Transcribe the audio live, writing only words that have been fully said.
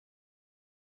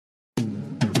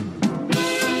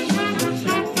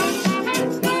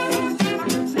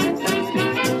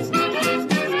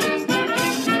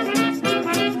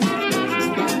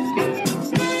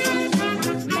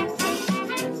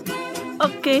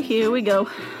Okay, here we go.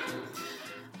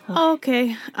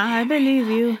 Okay, I believe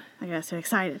you. I got so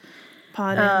excited.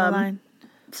 Pod in the line.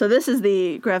 So this is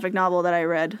the graphic novel that I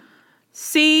read.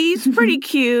 See, he's pretty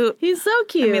cute. He's so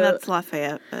cute. I mean, that's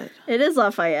Lafayette, but... It is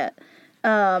Lafayette.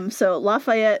 So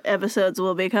Lafayette episodes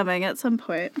will be coming at some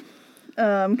point.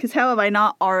 Because how have I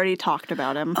not already talked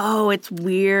about him? Oh, it's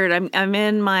weird. I'm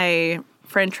in my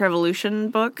French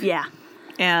Revolution book. Yeah.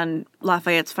 And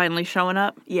Lafayette's finally showing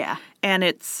up. Yeah. And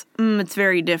it's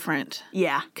very different.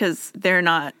 Yeah. Because they're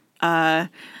not, they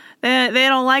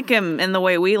don't like him in the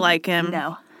way we like him.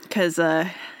 No. Because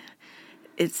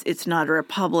it's not a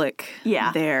republic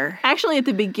there. Actually, at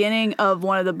the beginning of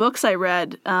one of the books I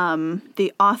read,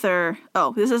 the author...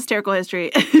 Oh, this is Hysterical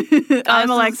History. I'm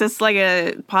Alexis. Like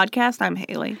a podcast. I'm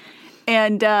Haley.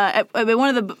 And at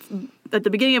the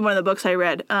beginning of one of the books I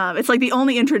read, it's like the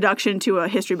only introduction to a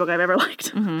history book I've ever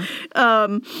liked.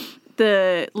 Mm-hmm.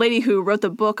 The lady who wrote the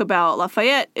book about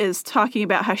Lafayette is talking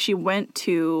about how she went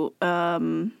to...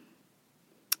 oh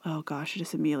gosh, I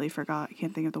just immediately forgot. I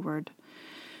can't think of the word.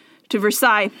 To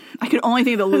Versailles. I could only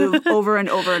think of the Louvre over and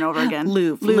over and over again.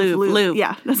 Louvre.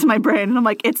 Yeah, that's in my brain. And I'm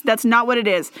like, that's not what it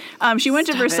is. She went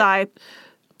to Versailles,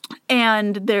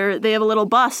 and they have a little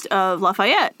bust of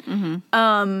Lafayette. Mm-hmm.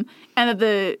 And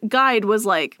the guide was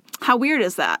like, how weird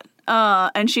is that?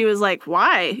 And she was like,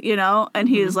 why? And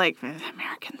he was like,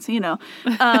 Americans,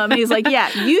 And he's like,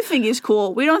 yeah, you think he's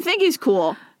cool. We don't think he's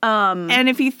cool. And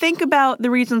if you think about the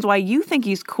reasons why you think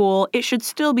he's cool, it should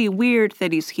still be weird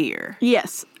that he's here.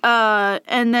 Yes.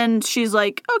 And then she's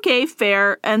like, okay,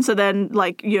 fair. And so then,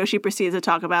 she proceeds to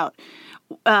talk about,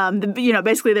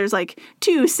 basically there's like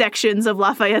two sections of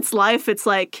Lafayette's life. It's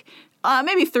like,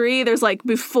 maybe three. There's like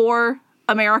before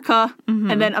America,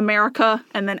 and then America,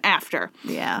 and then after.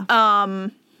 Yeah.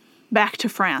 Back to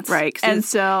France. Right. And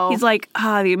so he's like,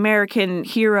 the American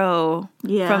hero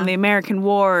from the American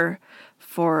War.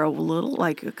 For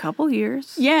a couple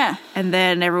years. Yeah. And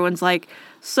then everyone's like,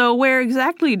 so where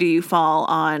exactly do you fall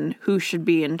on who should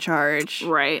be in charge?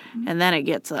 Right. And then it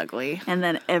gets ugly. And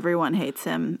then everyone hates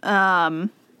him.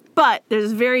 But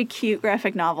there's a very cute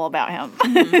graphic novel about him.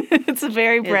 Mm-hmm. It's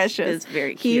very precious. It's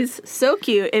very cute. He's so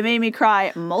cute. It made me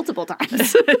cry multiple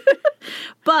times.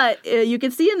 But you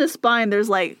can see in the spine there's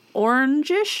like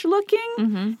orangish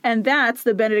looking, and that's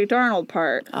the Benedict Arnold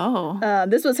part. Oh.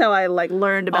 This was how I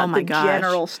learned about the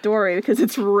general story because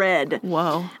it's red.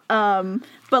 Whoa. But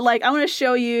I want to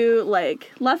show you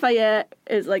Lafayette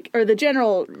is or the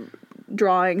general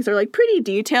drawings are pretty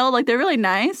detailed, they're really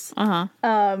nice. And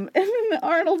then the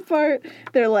Arnold part,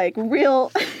 they're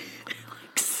real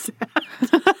sad.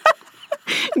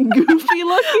 Goofy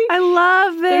looking. I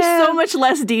love it. There's so much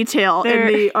less detail in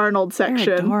the Arnold section.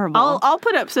 They're adorable. I'll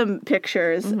put up some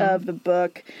pictures of the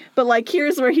book, but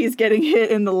here's where he's getting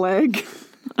hit in the leg.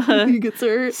 He gets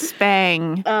hurt.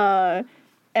 Spang.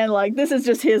 And this is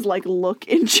just his look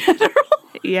in general.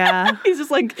 Yeah. He's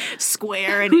just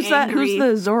square and Who's angry.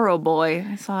 Who's the Zorro boy?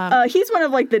 I saw him. He's one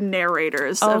of the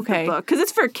narrators of the book because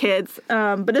it's for kids.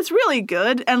 But it's really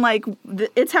good, and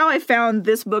it's how I found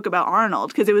this book about Arnold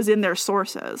because it was in their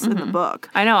sources in the book.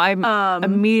 I know. I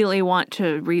immediately want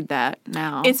to read that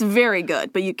now. It's very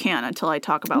good, but you can't until I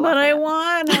talk about. But Lafayette. I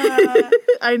wanna.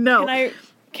 I know.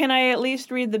 Can I at least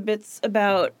read the bits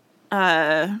about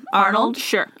Arnold?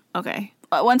 Sure. Okay.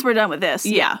 Once we're done with this.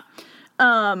 Yeah.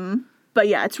 But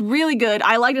yeah, it's really good.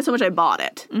 I liked it so much I bought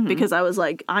it because I was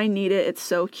like, I need it. It's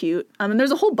so cute. And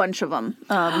there's a whole bunch of them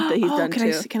that he's done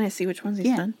too. Can I see which ones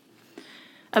he's done?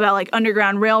 About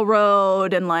Underground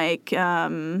Railroad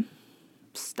and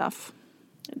stuff.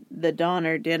 The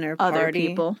Donner Dinner Party. Other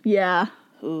people. Yeah.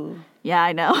 Ooh. Yeah,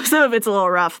 I know. Some of it's a little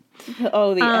rough.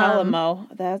 Oh, the Alamo.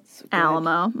 That's good.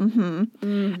 Alamo. Mm-hmm.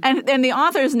 Mm. And the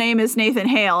author's name is Nathan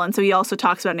Hale, and so he also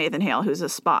talks about Nathan Hale, who's a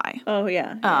spy. Oh,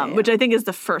 yeah. Which I think is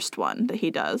the first one that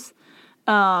he does.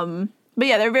 But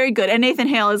yeah, they're very good. And Nathan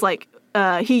Hale is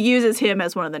he uses him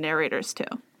as one of the narrators, too.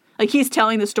 He's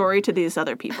telling the story to these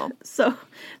other people. So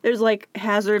there's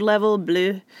hazard level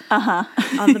blue on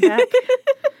the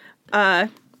back.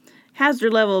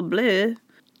 Hazard level blue.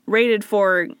 Rated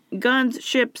for guns,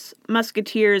 ships,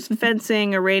 musketeers,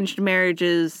 fencing, arranged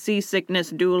marriages, seasickness,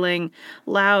 dueling,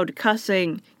 loud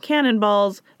cussing,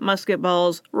 cannonballs, musket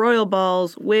balls, royal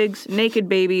balls, wigs, naked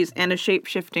babies, and a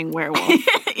shape-shifting werewolf.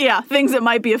 Yeah, things that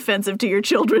might be offensive to your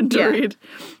children to read.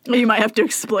 You might have to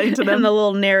explain to them. And the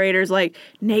little narrator's like,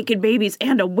 naked babies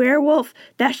and a werewolf?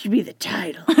 That should be the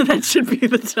title. That should be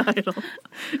the title.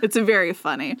 It's very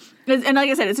funny. And like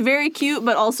I said, it's very cute,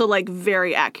 but also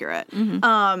very accurate.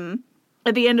 Mm-hmm.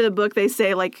 At the end of the book, they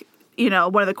say one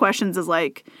of the questions is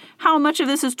how much of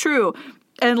this is true?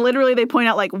 And literally they point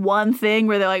out like one thing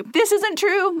where they're like, this isn't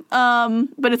true.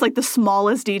 But it's like the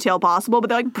smallest detail possible. But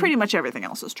they're like, pretty much everything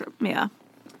else is true. Yeah.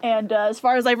 And as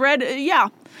far as I've read, yeah.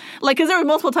 Like, because there were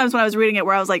multiple times when I was reading it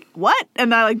where I was like, what?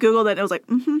 And then I like Googled it and it was like,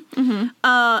 and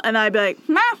I'd be like,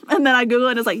 meh. And then I Google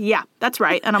it and it's like, yeah, that's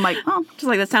right. And I'm like, oh, Just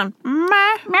like that sound.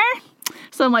 meh, meh.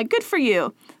 So I'm like, good for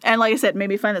you. And like I said,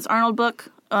 maybe find this Arnold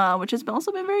book, which has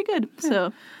also been very good.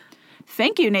 So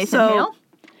thank you, Nathan Hale.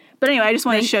 But anyway, I just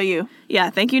wanted to show you. Yeah,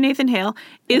 thank you, Nathan Hale.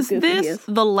 Is goofy he this is.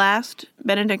 the last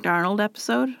Benedict Arnold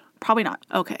episode? Probably not.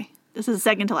 Okay. This is the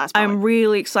second to last. Probably. I'm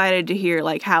really excited to hear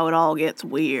like how it all gets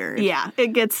weird. Yeah,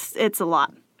 it's a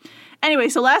lot. Anyway,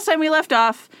 so last time we left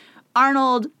off,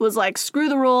 Arnold was like, screw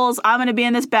the rules, I'm going to be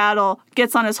in this battle,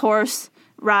 gets on his horse,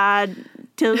 ride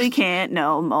till he can't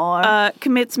no more.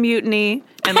 Commits mutiny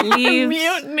and leaves.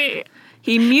 Mutiny.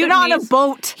 He mutinies. Get on a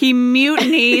boat. He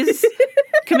mutinies,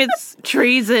 commits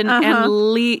treason, and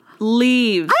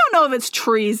leaves. I don't know if it's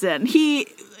treason. He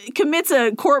commits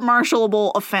a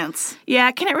court-martialable offense.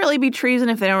 Yeah, can it really be treason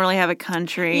if they don't really have a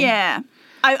country? Yeah.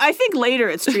 I think later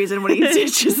it's treason when he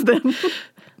ditches them.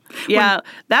 Yeah,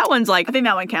 that one's like I think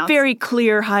that one counts. very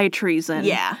clear high treason.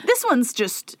 Yeah. This one's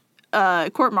just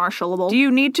court-martialable. Do you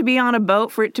need to be on a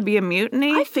boat for it to be a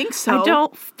mutiny? I think so. I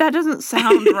don't. That doesn't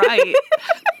sound right.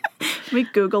 Let me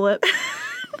Google it.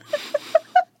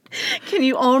 Can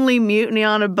you only mutiny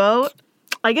on a boat?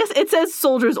 I guess it says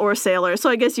soldiers or sailors, so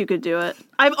I guess you could do it.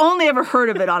 I've only ever heard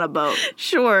of it on a boat.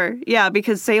 Sure. Yeah,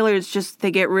 because sailors they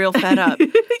get real fed up. They're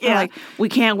Yeah. like, we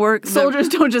can't work. Soldiers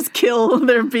don't just kill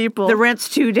their people. The rent's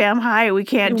too damn high. We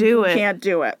can't do it. Can't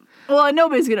do it. Well,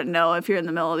 nobody's going to know if you're in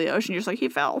the middle of the ocean. You're just like, he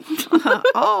fell.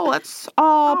 That's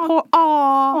poor.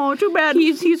 Oh, too bad.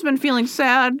 He's been feeling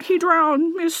sad. He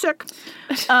drowned. He's sick.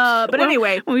 But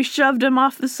anyway. We shoved him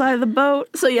off the side of the boat.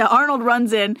 So yeah, Arnold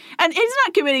runs in. And he's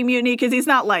not committing mutiny because he's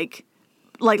not like,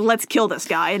 let's kill this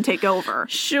guy and take over.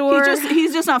 Sure.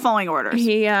 He's just not following orders.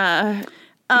 Yeah.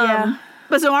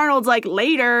 But so Arnold's like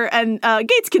later, and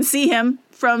Gates can see him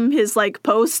from his like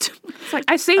post. It's like,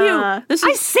 I see you. I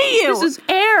see you. This is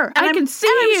air. I can see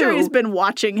you. I'm sure he's been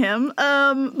watching him.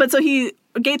 But so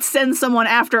Gates sends someone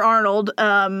after Arnold,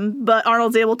 but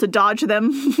Arnold's able to dodge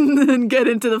them and get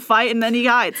into the fight, and then he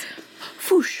hides.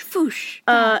 Foosh, foosh.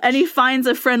 And he finds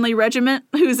a friendly regiment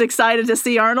who's excited to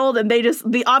see Arnold, and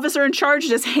the officer in charge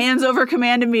just hands over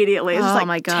command immediately. It's just like,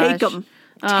 my gosh. take him.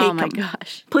 Oh my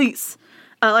gosh. Please.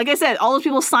 Like I said, all those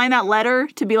people sign that letter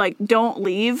to be like, don't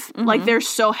leave. Mm-hmm. Like, they're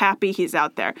so happy he's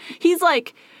out there. He's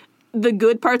like the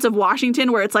good parts of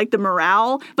Washington where it's like the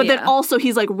morale, but then also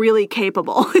he's like really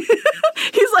capable.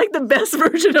 He's like the best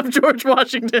version of George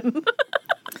Washington.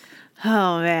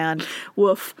 Oh, man.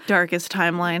 Woof. Darkest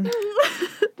timeline.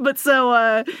 But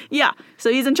so,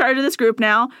 so he's in charge of this group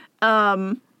now.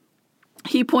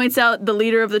 He points out the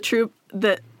leader of the troop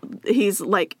that he's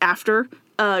like after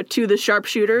to the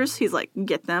sharpshooters. He's like,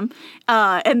 get them.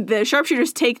 And the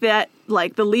sharpshooters take that,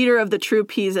 like the leader of the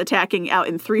troop he's attacking out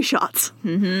in 3 shots.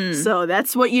 Mm-hmm. So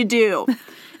that's what you do.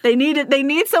 They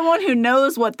need someone who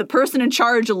knows what the person in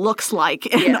charge looks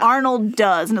like. And Arnold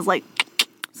does. And is like,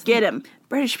 get him.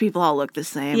 British people all look the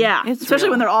same. Yeah, especially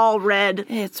when they're all red.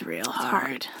 It's real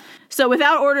hard. So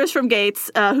without orders from Gates,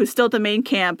 who's still at the main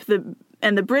camp,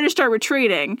 and the British start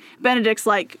retreating, Benedict's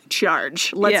like,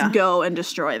 charge. Let's go and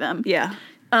destroy them. Yeah.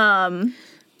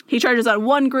 He charges on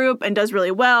one group and does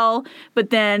really well, but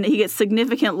then he gets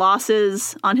significant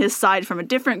losses on his side from a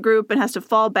different group and has to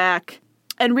fall back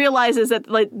and realizes that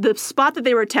like the spot that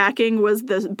they were attacking was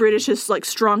the British's like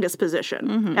strongest position.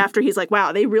 Mm-hmm. After he's like,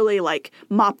 wow, they really like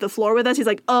mopped the floor with us. He's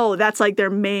like, oh, that's like their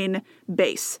main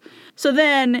base. So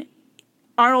then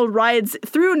Arnold rides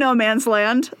through no man's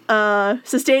land,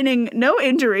 sustaining no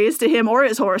injuries to him or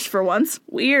his horse for once.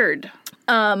 Weird.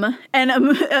 And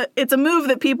it's a move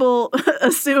that people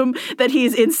assume that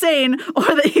he's insane or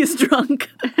that he's drunk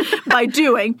by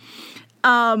doing.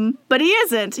 But he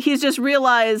isn't. He's just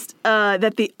realized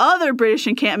that the other British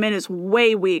encampment is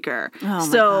way weaker. Oh my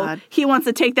so God. he wants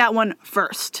to take that one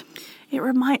first.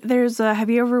 Have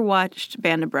you ever watched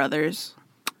Band of Brothers?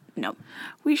 No.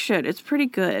 We should. It's pretty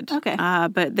good. Okay.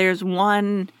 But there's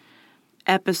one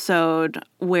episode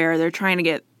where they're trying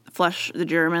to flush the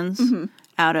Germans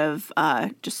out of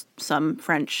just some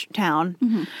French town.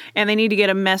 Mm-hmm. And they need to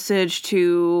get a message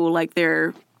to like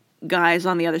their guys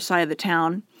on the other side of the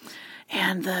town.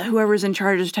 And whoever's in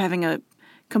charge is having a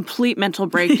complete mental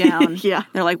breakdown. Yeah.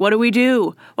 They're like, what do we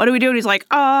do? What do we do? And he's like,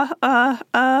 I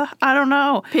don't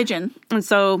know. Pigeon. And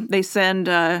so they send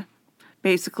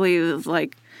basically this,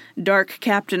 like, dark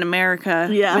Captain America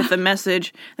with a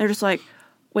message. They're just like,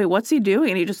 wait, what's he doing?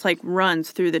 And he just, like,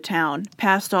 runs through the town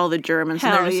past all the Germans.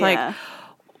 Hell and they're just like,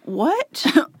 what?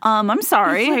 I'm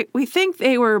sorry. It's like, we think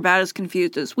they were about as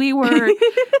confused as we were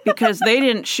because they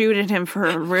didn't shoot at him for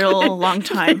a real long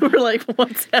time. We're like,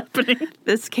 what's happening?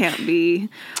 This can't be.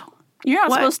 You're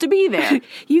not supposed to be there.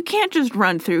 You can't just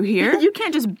run through here. You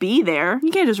can't just be there.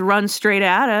 You can't just run straight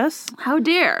at us. How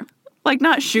dare? Like,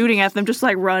 not shooting at them, just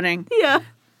like running. Yeah.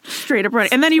 Straight up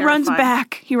running. And then he runs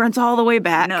back. He runs all the way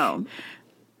back. No.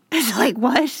 It's like,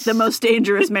 what? The most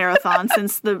dangerous marathon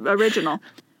since the original.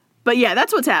 But yeah,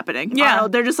 that's what's happening. Yeah.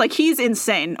 Arnold, they're just like, he's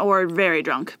insane or very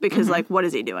drunk because, like, what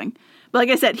is he doing? But like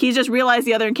I said, he's just realized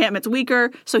the other encampment's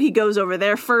weaker, so he goes over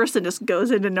there first and just goes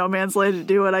into no man's land to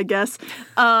do it, I guess.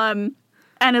 And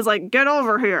is like, get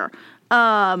over here.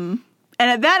 And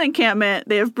at that encampment,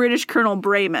 they have British Colonel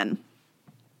Brayman,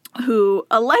 who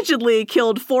allegedly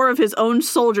killed 4 of his own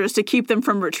soldiers to keep them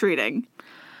from retreating.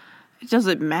 Does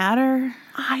it matter?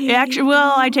 Actually,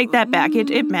 well, I take that back.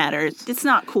 It matters. It's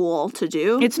not cool to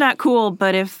do. It's not cool,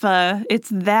 but if it's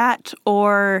that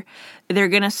or they're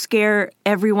going to scare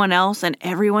everyone else and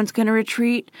everyone's going to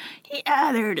retreat,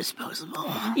 yeah, they're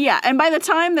disposable. Yeah, and by the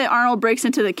time that Arnold breaks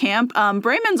into the camp,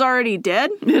 Brayman's already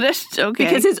dead. That's okay.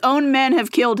 Because his own men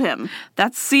have killed him.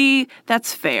 That's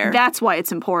fair. That's why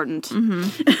it's important.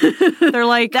 They're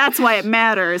like, That's why it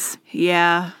matters.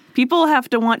 yeah. People have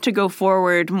to want to go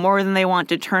forward more than they want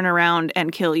to turn around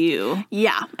and kill you.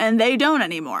 Yeah, and they don't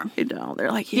anymore. You know, they're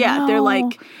like, They're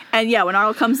like, and yeah, when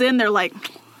Arnold comes in, they're like,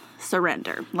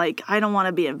 surrender. Like, I don't want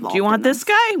to be involved. do you want this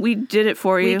guy? We did it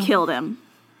for you. We killed him.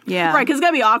 Yeah. Right, because it's got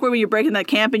to be awkward when you're breaking that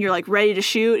camp and you're like ready to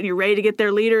shoot and you're ready to get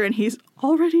their leader and he's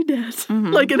already dead.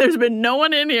 Like, there's been no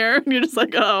one in here. And you're just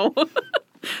like, oh,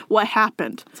 what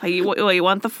happened? It's like, you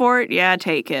want the fort? Yeah,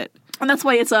 take it. And that's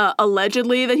why it's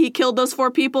allegedly that he killed those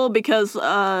 4 people because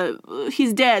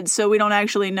he's dead, so we don't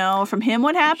actually know from him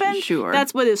what happened. Sure.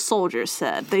 That's what his soldiers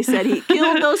said. They said he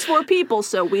killed those 4 people,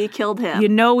 so we killed him. You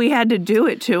know we had to do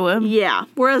it to him. Yeah.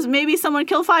 Whereas maybe someone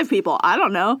killed 5 people. I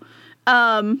don't know.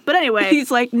 But anyway. He's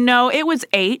like, no, it was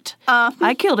 8.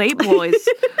 I killed 8 boys.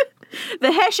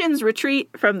 The Hessians retreat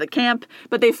from the camp,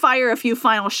 but they fire a few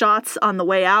final shots on the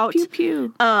way out. Pew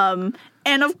pew.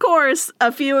 And of course,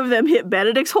 a few of them hit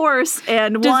Benedict's horse,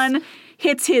 and one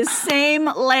hits his same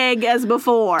leg as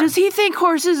before. Does he think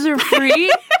horses are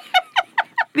free?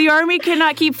 The army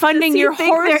cannot keep funding your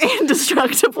horse. They're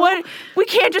indestructible. What? We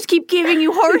can't just keep giving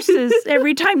you horses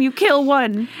every time you kill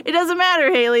one. It doesn't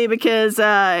matter, Haley, because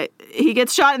he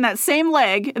gets shot in that same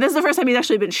leg. This is the first time he's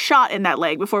actually been shot in that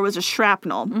leg. Before it was just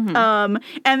shrapnel.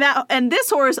 And this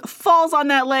horse falls on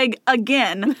that leg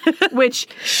again, which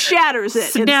shatters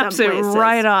it. Snaps it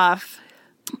right off.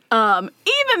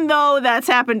 Even though that's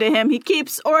happened to him, he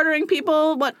keeps ordering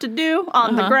people what to do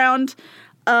on the ground.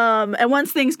 And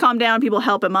once things calm down, people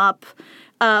help him up.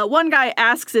 One guy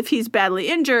asks if he's badly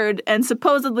injured, and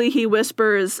supposedly he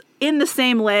whispers, in the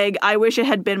same leg, I wish it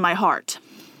had been my heart.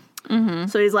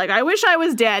 So he's like, I wish I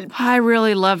was dead. I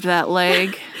really loved that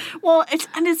leg. Well,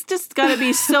 it's just got to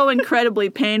be so incredibly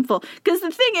painful. Because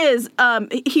the thing is,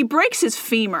 he breaks his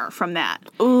femur from that.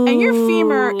 Ooh. And your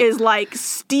femur is like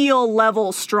steel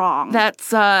level strong.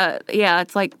 That's,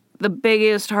 it's like the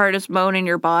biggest, hardest bone in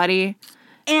your body.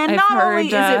 And not only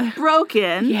is it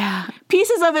broken,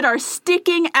 pieces of it are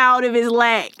sticking out of his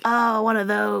leg. Oh, one of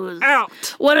those.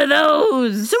 Out. One of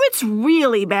those. So it's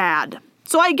really bad.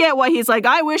 So I get why he's like,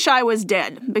 I wish I was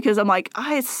dead. Because I'm like,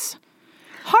 it's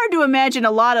hard to imagine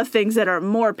a lot of things that are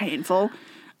more painful.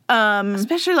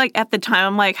 Especially like at the time,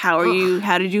 I'm like, how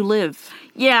did you live?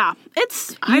 Yeah,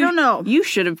 I don't know. You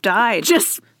should have died.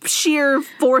 Just sheer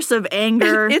force of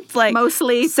anger. It's like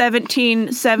mostly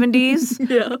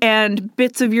 1770s and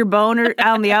bits of your bone are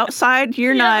on the outside.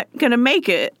 You're not going to make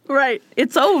it. Right.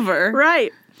 It's over.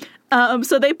 Right.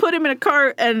 So they put him in a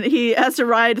cart and he has to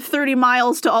ride 30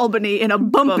 miles to Albany in a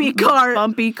bumpy cart.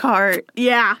 Bumpy cart.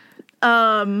 Yeah.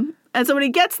 And so when he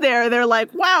gets there, they're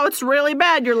like, wow, it's really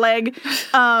bad, your leg.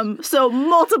 So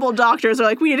multiple doctors are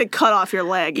like, we need to cut off your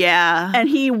leg. Yeah. And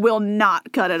he will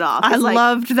not cut it off. I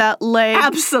loved that leg.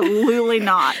 Absolutely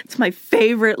not. It's my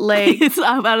favorite leg. It's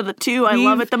out of the two, I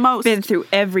love it the most. Been through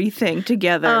everything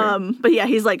together. But yeah,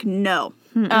 he's like, no.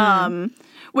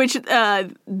 Which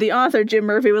the author, Jim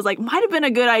Murphy, was like, might have been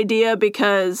a good idea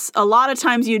because a lot of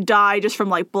times you die just from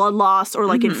like blood loss or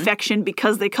like infection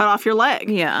because they cut off your leg.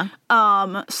 Yeah.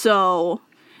 So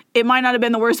it might not have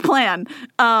been the worst plan.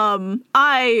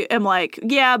 I am like,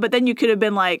 yeah, but then you could have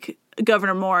been like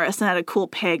Governor Morris and had a cool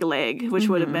peg leg, which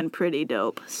would have been pretty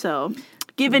dope. So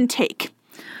give and take.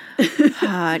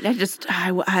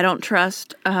 I don't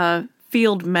trust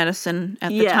field medicine at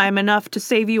the time enough to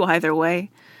save you either way.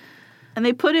 And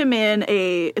they put him in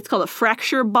it's called a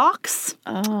fracture box,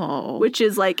 which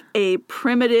is like a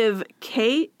primitive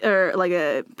or like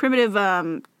a primitive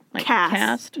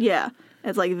cast. Yeah.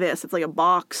 It's like this. It's like a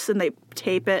box, and they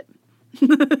tape it.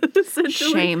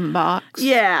 Shame box.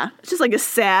 Yeah. It's just like a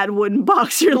sad wooden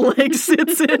box your leg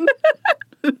sits in.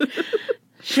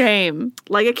 Shame.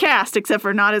 Like a cast, except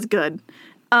for not as good.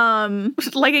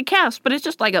 Like a cast, but it's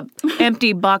just like a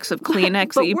empty box of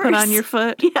Kleenex that you put on your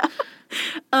foot. Yeah.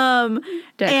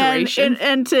 Decoration.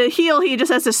 And to heal, he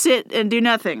just has to sit and do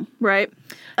nothing, right?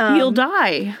 He'll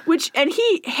die. And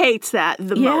he hates that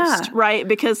the most, right?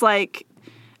 Because, like,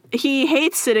 he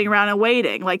hates sitting around and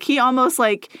waiting. Like, he almost,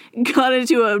 like, got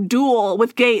into a duel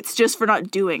with Gates just for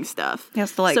not doing stuff. He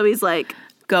has to, like, so he's like,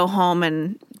 go home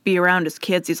and be around his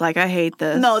kids. He's like, I hate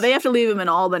this. No, they have to leave him in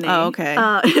Albany. Oh, okay.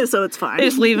 So it's fine. They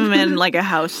just leave him in, like, a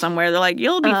house somewhere. They're like,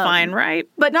 you'll be fine, right?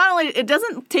 But not only, it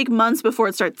doesn't take months before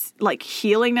it starts, like,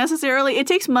 healing necessarily. It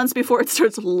takes months before it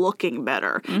starts looking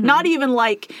better. Mm-hmm. Not even,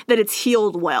 like, that it's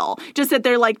healed well. Just that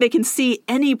they're, like, they can see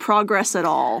any progress at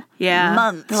all. Yeah.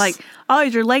 Months. They're like, oh,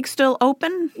 is your leg still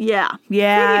open? Yeah.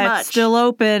 Yeah, pretty much. It's still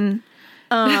open.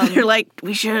 They're like,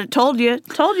 we should have told you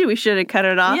we should have cut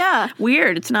it off. Yeah.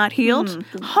 Weird, it's not healed.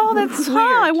 Oh, that's weird.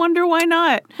 I wonder why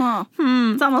not. Huh.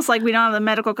 It's almost like we don't have the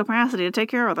medical capacity to take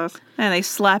care of this. And they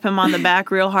slap him on the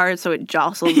back real hard so it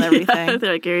jostles everything. Yeah,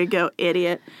 they're like, here you go,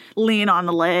 idiot. Lean on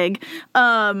the leg.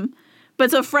 But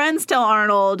so friends tell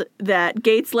Arnold that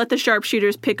Gates let the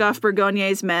sharpshooters pick off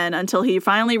Burgoyne's men until he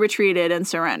finally retreated and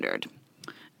surrendered.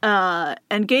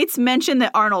 And Gates mentioned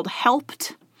that Arnold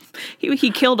helped.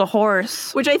 He killed a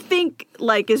horse. Which I think,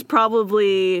 like, is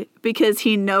probably because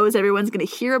he knows everyone's going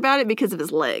to hear about it because of his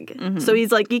leg. Mm-hmm. So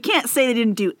he's like, you can't say they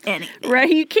didn't do anything. Right,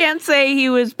 you can't say he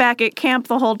was back at camp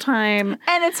the whole time.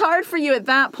 And it's hard for you at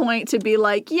that point to be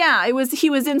like, yeah, he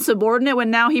was insubordinate when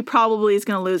now he probably is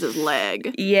going to lose his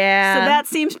leg. Yeah. So that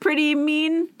seems pretty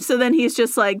mean. So then he's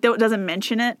just like, doesn't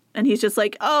mention it. And he's just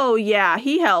like, oh, yeah,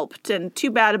 he helped. And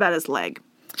too bad about his leg.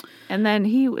 And then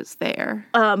he was there.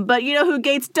 But you know who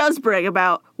Gates does brag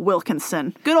about?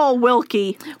 Wilkinson. Good old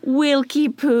Wilkie. Wilkie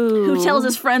Poo. Who tells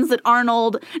his friends that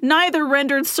Arnold neither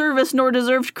rendered service nor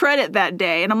deserved credit that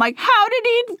day. And I'm like, how did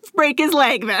he break his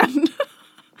leg then?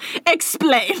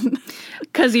 Explain.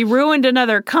 Because he ruined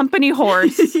another company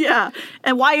horse. Yeah.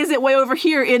 And why is it way over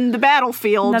here in the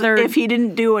battlefield if he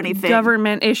didn't do anything?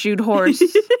 Government-issued horse.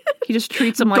 He just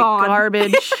treats them like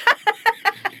garbage.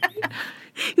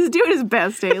 He's doing his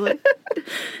best, Haley.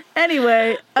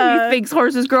 Anyway. He thinks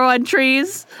horses grow on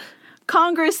trees.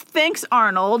 Congress thanks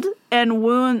Arnold and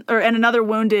another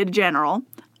wounded general.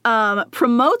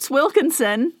 Promotes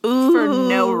Wilkinson for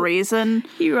no reason.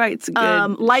 He writes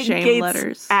good like shame Gates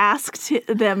letters. Asked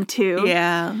them to.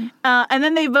 Yeah. And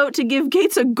then they vote to give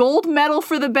Gates a gold medal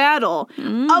for the battle,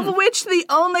 of which the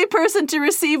only person to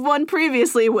receive one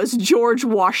previously was George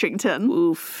Washington.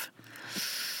 Oof.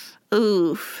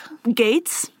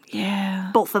 Gates?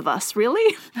 Yeah. Both of us,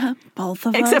 really? Both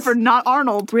of us? Except for not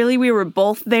Arnold. Really? We were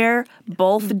both there?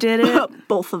 Both did it?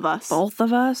 Both of us. Both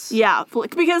of us? Yeah.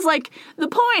 Because, like, the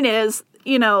point is,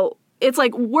 you know, it's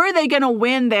like, were they going to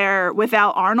win there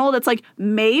without Arnold? It's like,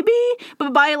 maybe.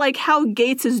 But by, like, how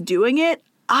Gates is doing it,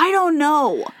 I don't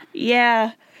know.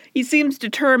 Yeah. He seems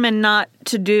determined not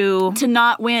to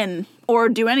not win. Or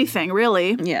do anything,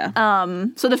 really. Yeah.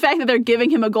 So the fact that they're giving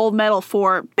him a gold medal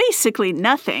for basically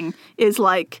nothing is,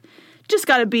 like, just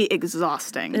got to be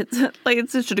exhausting.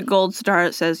 It's just a gold star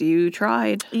that says you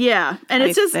tried. Yeah. And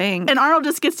and Arnold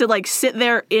just gets to, like, sit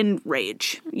there in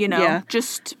rage, you know? Yeah.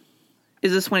 Just...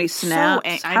 Is this when he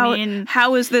snaps? So,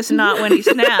 how is this not when he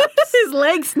snaps? His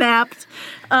leg snapped.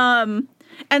 And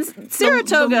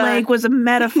Saratoga... The leg was a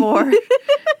metaphor.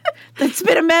 It's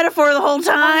been a metaphor the whole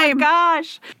time. Oh, my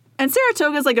gosh. And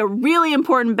Saratoga is, like, a really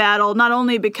important battle, not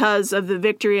only because of the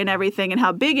victory and everything and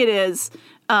how big it is,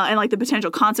 and, like, the potential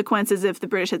consequences if the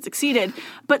British had succeeded,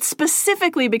 but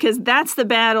specifically because that's the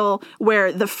battle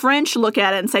where the French look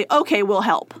at it and say, okay, we'll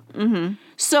help. Mm-hmm.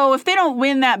 So if they don't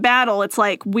win that battle, it's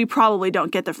like, we probably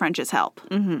don't get the French's help.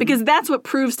 Mm-hmm. Because that's what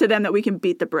proves to them that we can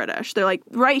beat the British. They're like,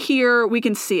 right here, we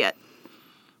can see it.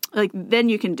 Like, then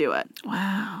you can do it.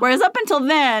 Wow. Whereas up until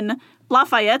then...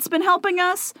 Lafayette's been helping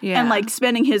us and, like,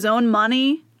 spending his own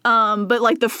money, but,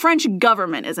 like, the French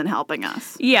government isn't helping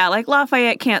us. Yeah, like,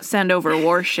 Lafayette can't send over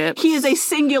warships. He is a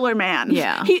singular man.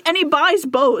 Yeah. He buys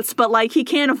boats, but, like, he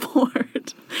can't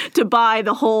afford to buy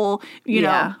the whole, you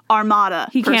know, armada,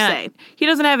 he per can't, se. He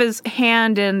doesn't have his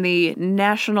hand in the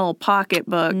national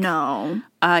pocketbook. No.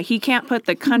 He can't put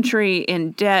the country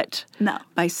in debt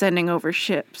by sending over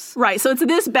ships. Right, so it's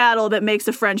this battle that makes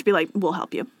the French be like, we'll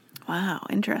help you. Wow,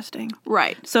 interesting.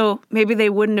 Right. So maybe they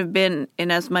wouldn't have been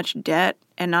in as much debt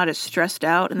and not as stressed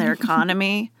out in their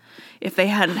economy if they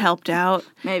hadn't helped out.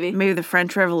 Maybe. Maybe the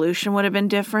French Revolution would have been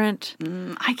different.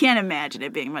 I can't imagine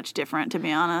it being much different, to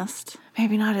be honest.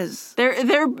 Maybe not as...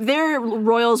 Their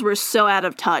royals were so out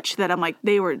of touch that I'm like,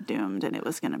 they were doomed and it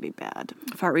was going to be bad.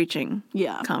 far-reaching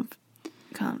Yeah.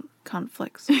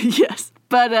 conflicts. Yes.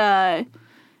 But,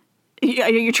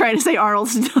 you're trying to say Arnold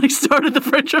like started the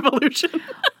French Revolution?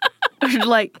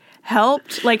 Like,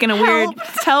 helped? Like,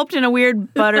 helped in a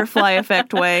weird butterfly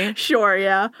effect way. Sure,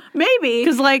 yeah. Maybe.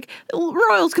 Because, like,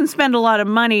 royals can spend a lot of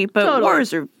money, but Totally.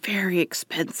 wars are very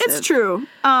expensive. It's true.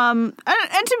 And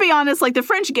to be honest, like, the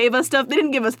French gave us stuff. They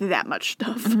didn't give us that much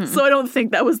stuff. So I don't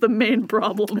think that was the main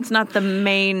problem. It's not the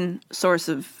main source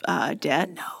of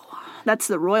debt. No. That's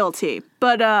the royalty.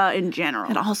 But in general.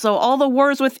 And also, all the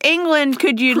wars with England,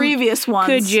 Previous ones.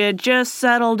 Could you just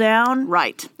settle down?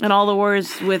 Right. And all the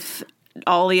wars with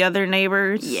all the other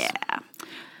neighbors? Yeah.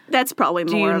 That's probably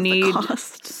Do more you of need the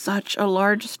cost. such a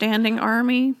large standing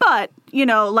army? But,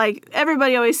 like,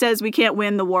 everybody always says we can't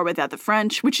win the war without the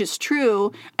French, which is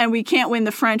true, and we can't win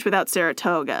the French without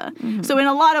Saratoga. So in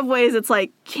a lot of ways, it's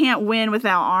like, can't win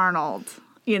without Arnold,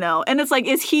 And it's like,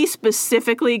 is he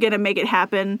specifically going to make it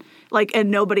happen, like,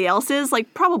 and nobody else is?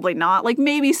 Like, probably not. Like,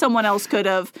 maybe someone else could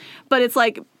have. But it's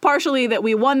like, partially that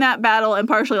we won that battle, and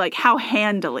partially, like, how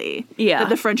handily that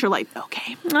the French are like,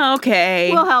 okay.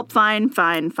 We'll help, fine.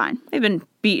 They've been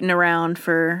beaten around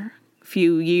for a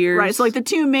few years. Right, so, like, the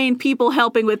two main people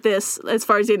helping with this, as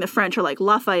far as getting the French, are, like,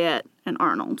 Lafayette and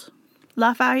Arnold.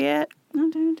 Lafayette?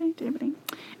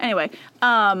 Anyway,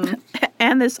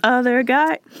 and this other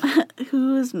guy.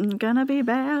 who's gonna be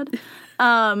bad.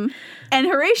 And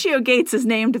Horatio Gates is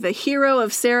named the hero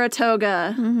of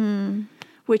Saratoga,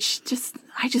 which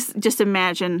I just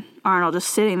imagine Arnold just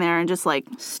sitting there and just like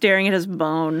staring at his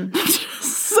bone.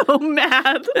 So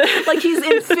mad. Like he's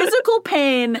in physical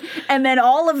pain and then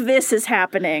all of this is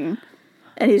happening.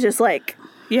 And he's just like,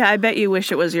 yeah, I bet you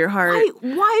wish it was your heart.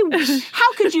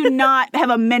 How could you not have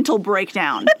a mental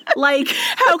breakdown? Like,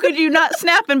 how could you not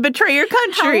snap and betray your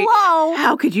country? Hello?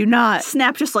 How could you not?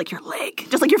 Snap just like your leg,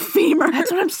 just like your femur.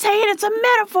 That's what I'm saying. It's a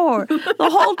metaphor. The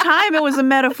whole time it was a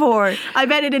metaphor. I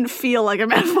bet it didn't feel like a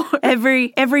metaphor.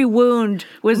 Every wound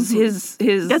was his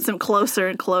gets him closer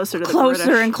and closer to the closer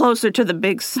British. and closer to the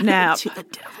big snap. To the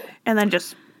devil. And then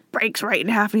just breaks right in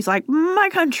half and he's like, my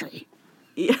country.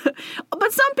 Yeah.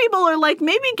 But some people are like,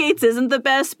 maybe Gates isn't the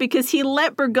best because he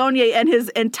let Burgoyne and his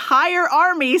entire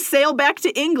army sail back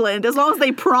to England as long as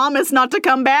they promise not to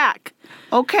come back.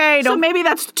 Okay. So maybe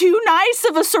that's too nice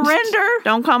of a surrender.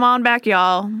 Don't come on back,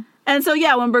 y'all. And so,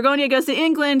 yeah, when Burgoyne goes to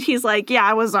England, he's like, yeah,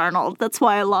 I was Arnold. That's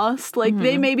why I lost. Like,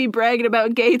 they may be bragging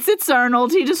about Gates. It's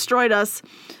Arnold. He destroyed us.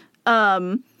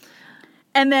 And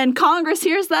then Congress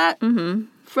hears that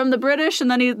from the British, and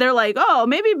then they're like, oh,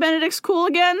 maybe Benedict's cool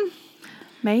again.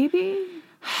 Maybe.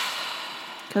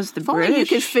 Because the If only British...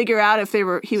 you could figure out if he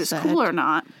was said- cool or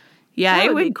not. Yeah, That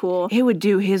it would be cool. It would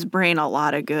do his brain a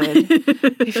lot of good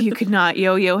if you could not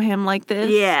yo-yo him like this.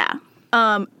 Yeah.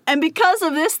 And because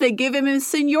of this, they give him his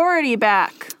seniority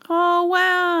back. Oh,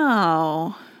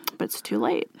 wow. But it's too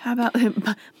late. How about him?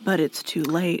 But it's too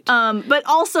late. But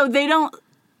also, they don't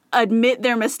admit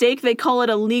their mistake. They call it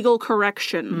a legal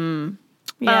correction.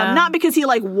 Yeah. Not because he,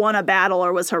 like, won a battle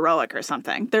or was heroic or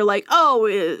something. They're like, oh,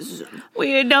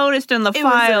 we had noticed in the it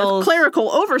files. was a clerical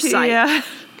oversight. Yeah.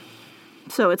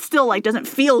 So it still, like, doesn't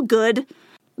feel good.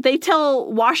 They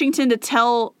tell Washington to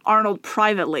tell Arnold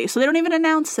privately, so they don't even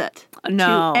announce it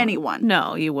to anyone.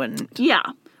 No, you wouldn't. Yeah.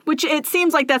 Which it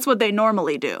seems like that's what they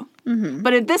normally do.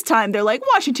 But at this time, they're like,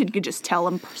 Washington could just tell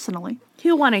him personally.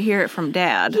 He'll want to hear it from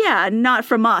Dad. Yeah, not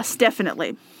from us,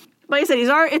 definitely. Like I said,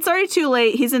 it's already too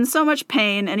late. He's in so much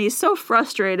pain, and he's so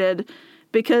frustrated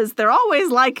because they're always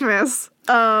like this.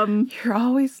 You're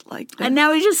always like this. And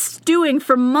now he's just stewing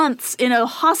for months in a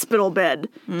hospital bed,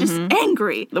 just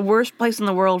angry. The worst place in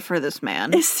the world for this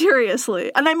man. Seriously.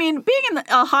 And I mean, being in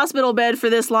a hospital bed for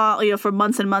this long, for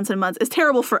months and months and months is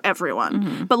terrible for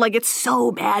everyone. But, like, it's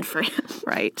so bad for him.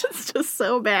 Right. It's just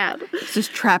so bad. He's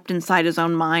just trapped inside his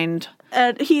own mind.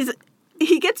 And he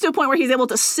gets to a point where he's able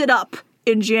to sit up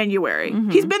in January.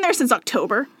 He's been there since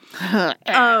October.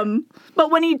 But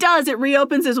when he does, it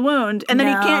reopens his wound, and then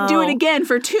he can't do it again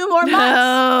for 2 more months.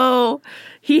 No.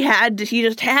 He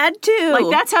just had to.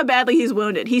 Like, that's how badly he's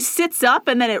wounded. He sits up,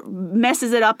 and then it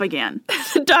messes it up again.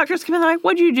 The doctors come in, they're like,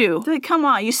 what'd you do? They're like, come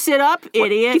on, you sit up,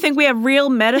 idiot. You think we have real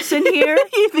medicine here?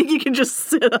 You think you can just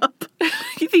sit up?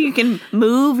 You think you can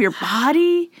move your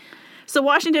body? So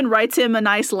Washington writes him a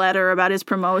nice letter about his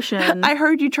promotion. I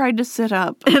heard you tried to sit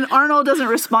up. And Arnold doesn't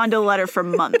respond to the letter for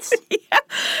months.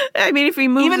 I mean, if he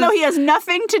moves, Even though he has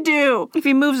nothing to do. if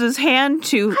he moves his hand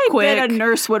too quick, I bet a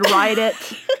nurse would write it.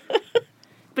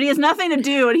 But he has nothing to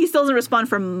do, and he still doesn't respond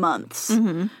for months.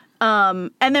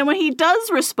 And then when he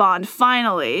does respond,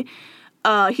 finally,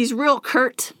 he's real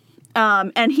curt.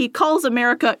 And he calls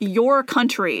America your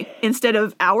country instead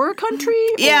of our country.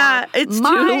 Yeah, it's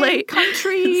my too late.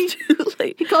 Country. It's too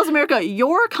late. He calls America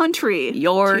your country.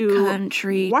 Your to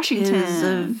country, Washington. 'tis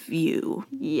of you.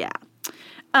 Yeah.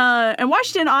 And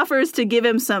Washington offers to give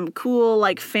him some cool,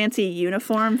 like, fancy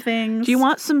uniform things. Do you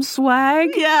want some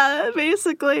swag? Yeah,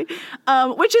 basically.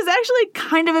 Which is actually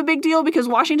kind of a big deal because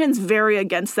Washington's very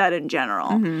against that in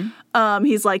general.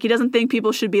 He's like, he doesn't think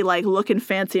people should be, like, looking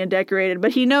fancy and decorated,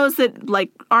 but he knows that,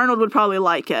 like, Arnold would probably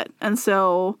like it. And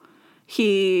so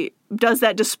he does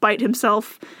that despite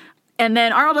himself. And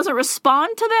then Arnold doesn't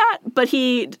respond to that, but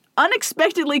he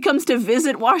unexpectedly comes to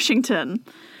visit Washington.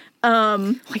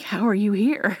 Like, how are you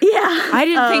here? Yeah. I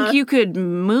didn't think you could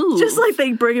move. Just like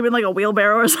they bring him in like a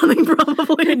wheelbarrow or something,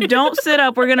 probably. Don't sit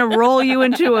up. We're going to roll you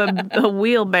into a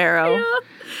wheelbarrow. Yeah.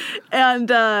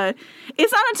 And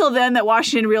it's not until then that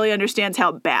Washington really understands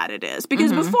how bad it is.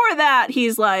 Because before that,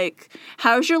 he's like,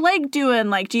 how's your leg doing?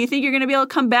 Like, do you think you're going to be able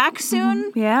to come back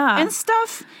soon? Yeah. And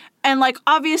stuff. And, like,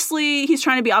 obviously he's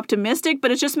trying to be optimistic, but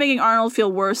it's just making Arnold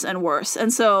feel worse and worse.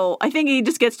 And so I think he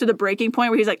just gets to the breaking point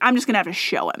where he's like, I'm just going to have to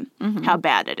show him how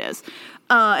bad it is.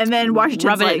 And then Washington's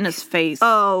rubbing like, it in his face.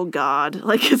 oh, God.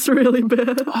 Like, it's really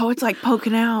bad. Oh, it's like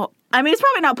poking out. I mean, it's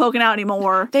probably not poking out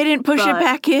anymore. They didn't push it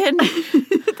back in.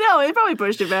 No, they probably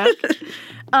pushed it back.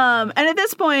 And at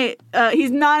this point, he's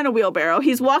not in a wheelbarrow.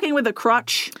 He's walking with a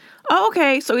crutch. Oh,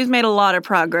 okay. So he's made a lot of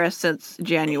progress since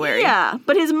January. Yeah,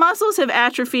 but his muscles have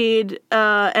atrophied,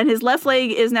 and his left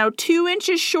leg is now 2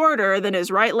 inches shorter than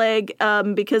his right leg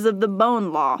because of the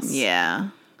bone loss.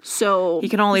 Yeah. So He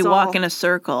can only he's walk all in a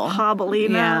circle. hobbly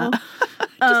now.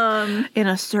 In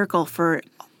a circle forever.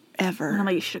 I'm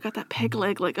like, you should have got that peg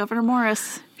leg like Governor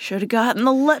Morris. Should have gotten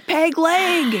the peg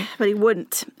leg. But he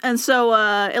wouldn't. And so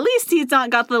at least he's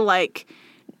not got the, like,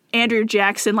 Andrew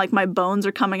Jackson, like, my bones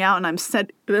are coming out and I'm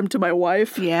sending them to my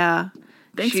wife. Yeah.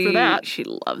 Thanks for that. She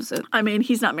loves it. I mean,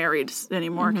 he's not married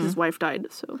anymore because his wife died.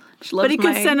 So, She loves but he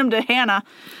could send him to Hannah.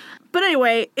 But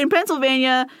anyway, in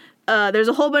Pennsylvania, there's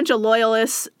a whole bunch of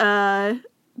loyalists that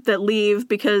leave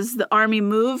because the army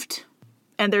moved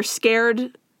and they're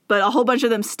scared. But a whole bunch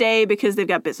of them stay because they've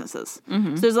got businesses.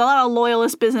 So there's a lot of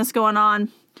loyalist business going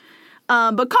on.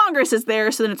 But Congress is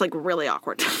there, so then it's, like, really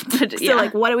awkward. So,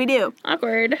 like, what do we do?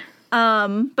 Awkward.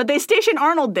 But they station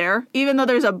Arnold there, even though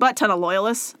there's a butt ton of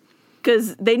loyalists,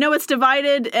 because they know it's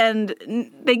divided,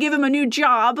 and they give him a new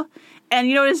job. And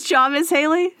you know what his job is,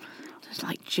 Haley?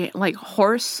 It's like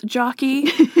horse jockey.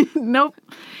 Nope.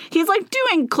 He's, like,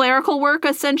 doing clerical work,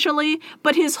 essentially,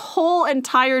 but his whole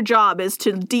entire job is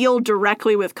to deal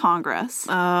directly with Congress.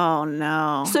 Oh,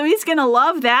 no. So he's going to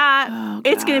love that. Oh,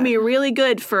 it's going to God. be really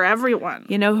good for everyone.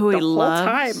 You know who he the whole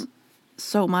loves time.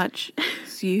 so much?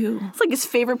 It's you. It's like his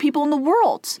favorite people in the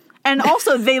world. And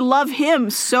also, they love him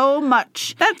so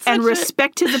much That's and such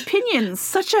respect his opinions.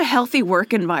 Such a healthy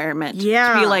work environment.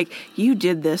 Yeah. To be like, you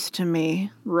did this to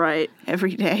me Right.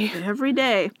 every day. Every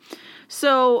day.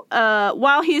 So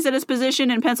while he's at his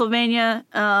position in Pennsylvania,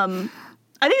 I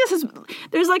think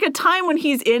there's like a time when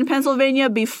he's in Pennsylvania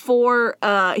before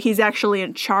he's actually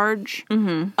in charge.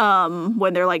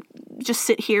 When they're like, just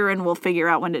sit here and we'll figure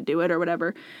out when to do it or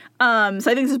whatever. So I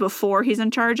think this is before he's in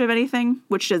charge of anything,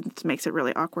 which just makes it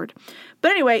really awkward.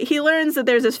 But anyway, he learns that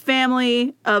there's this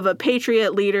family of a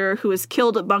patriot leader who was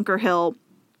killed at Bunker Hill.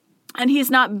 And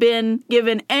he's not been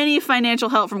given any financial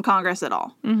help from Congress at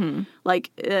all.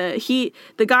 Like, the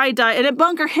guy died, and at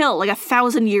Bunker Hill, like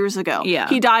 1,000 years ago, Yeah.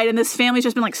 he died, and this family's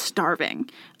just been, like, starving.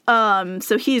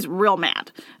 So he's real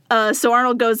mad. So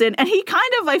Arnold goes in, and he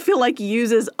kind of, I feel like,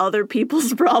 uses other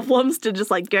people's problems to just,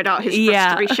 like, get out his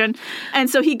frustration. And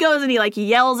so he goes and he, like,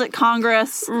 yells at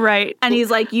Congress. Right. And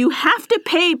he's like, you have to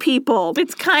pay people.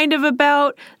 It's kind of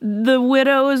about the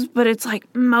widows, but it's, like,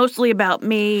 mostly about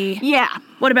me. Yeah.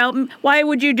 What about, why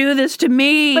would you do this to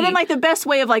me? But in, like, the best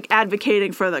way of, like,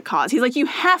 advocating for the cause. He's like, you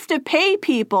have to pay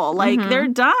people. Like, they're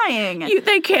dying.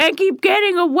 They can't keep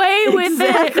getting away with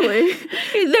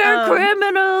it. They're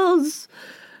criminals.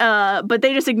 But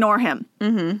they just ignore him.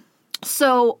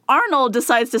 So Arnold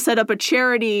decides to set up a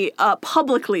charity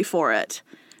publicly for it.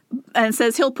 And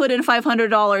says he'll put in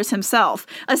 $500 himself.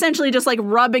 Essentially just, like,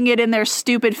 rubbing it in their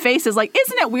stupid faces. Like,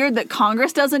 isn't it weird that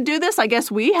Congress doesn't do this? I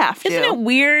guess we have to. Isn't it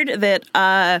weird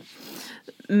that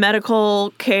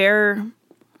medical care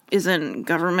isn't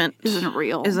government. Isn't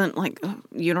real. Isn't, like,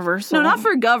 universal. No,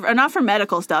 not for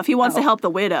medical stuff. He wants to help the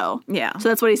widow. Yeah. So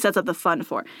that's what he sets up the fund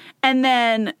for. And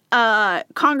then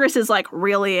Congress is, like,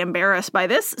 really embarrassed by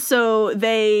this, so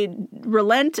they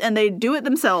relent and they do it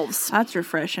themselves. That's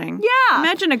refreshing. Yeah.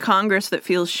 Imagine a Congress that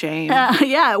feels shame.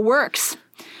 Yeah, it works.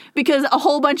 Because a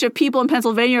whole bunch of people in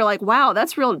Pennsylvania are like, wow,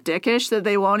 that's real dickish that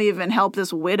they won't even help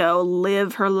this widow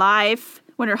live her life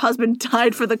when her husband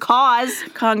died for the cause.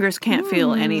 Congress can't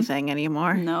feel anything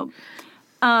anymore. Nope.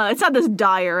 It's not this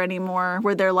dire anymore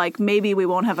where they're like, maybe we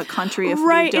won't have a country if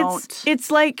we don't. It's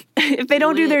like if they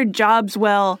don't do their jobs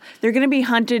well, they're going to be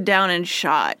hunted down and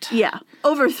shot. Yeah,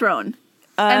 overthrown.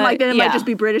 And like then it might yeah. just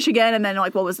be British again, and then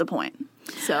like, what was the point?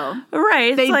 So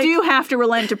Right. they do have to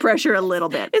relent to pressure a little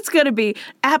bit. It's going to be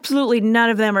absolutely none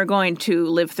of them are going to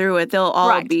live through it. They'll all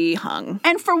Right. be hung.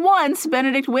 And for once,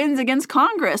 Benedict wins against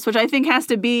Congress, which I think has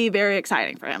to be very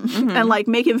exciting for him. And like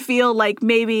make him feel like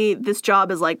maybe this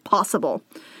job is like possible.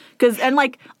 And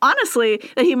like honestly,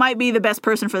 that he might be the best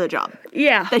person for the job.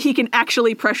 Yeah. That he can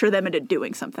actually pressure them into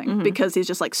doing something because he's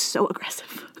just like so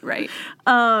aggressive. Right.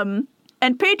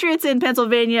 And patriots in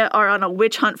Pennsylvania are on a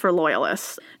witch hunt for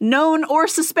loyalists, known or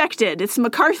suspected. It's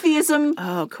McCarthyism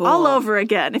Oh, cool. all over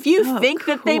again. If you think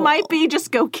that they cool. might be,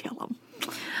 just go kill them.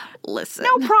 Listen.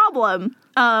 No problem.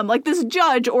 Like this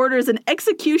judge orders an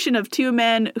execution of 2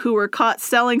 men who were caught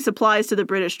selling supplies to the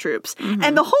British troops.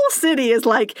 And the whole city is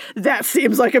like, that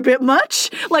seems like a bit much.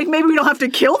 Like maybe we don't have to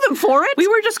kill them for it. We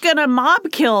were just going to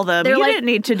mob kill them. They're You like- didn't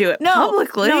need to do it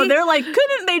publicly. No, they're like,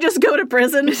 couldn't they just go to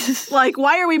prison? Like,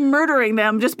 why are we murdering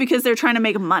them just because they're trying to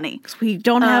make money? We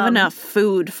don't have enough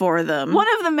food for them. One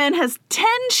of the men has 10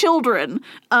 children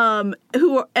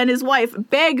who and his wife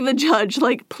beg the judge,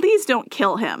 like, please don't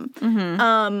kill him.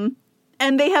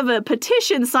 And they have a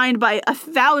petition signed by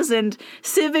 1,000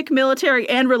 civic, military,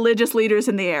 and religious leaders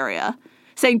in the area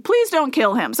saying, please don't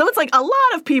kill him. So it's like a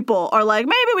lot of people are like,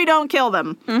 maybe we don't kill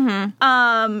them.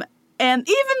 And even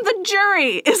the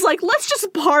jury is like, let's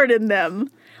just pardon them.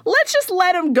 Let's just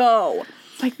let them go.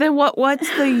 Like, then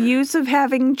what's the use of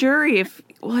having jury if,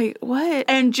 like, what?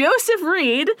 And Joseph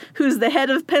Reed, who's the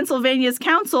head of Pennsylvania's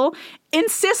council,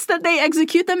 insists that they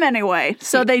execute them anyway.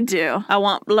 So they do. I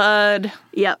want blood.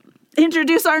 Yep.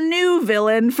 Introduce our new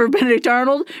villain for Benedict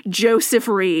Arnold, Joseph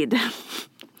Reed.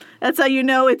 That's how you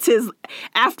know it's his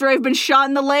after I've been shot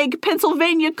in the leg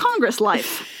Pennsylvania Congress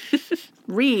life.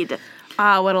 Reed.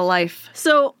 Ah, what a life.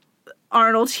 So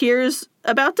Arnold hears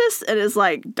about this and is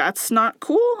like, that's not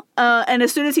cool. And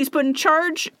as soon as he's put in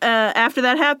charge, after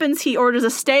that happens, he orders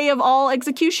a stay of all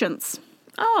executions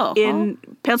in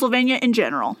Pennsylvania in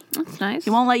general. That's nice.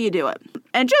 He won't let you do it.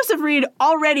 And Joseph Reed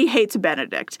already hates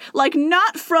Benedict. Like,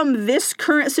 not from this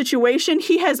current situation.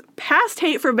 He has past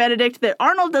hate for Benedict that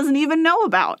Arnold doesn't even know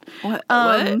about. What?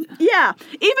 Yeah.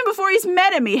 Even before he's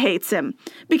met him, he hates him.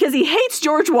 Because he hates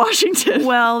George Washington.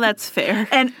 Well, that's fair.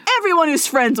 And everyone who's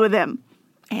friends with him.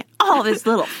 And all his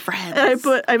little friends. I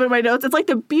put in my notes, it's like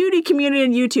the beauty community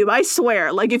on YouTube. I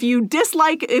swear. Like, if you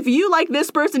like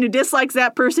this person who dislikes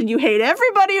that person, you hate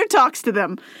everybody who talks to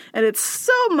them. And it's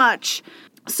so much.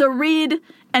 So Reed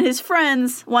and his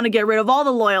friends want to get rid of all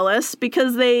the loyalists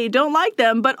because they don't like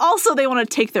them, but also they want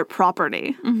to take their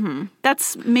property. Mm-hmm.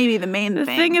 That's maybe the main thing.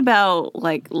 The thing about,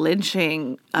 like,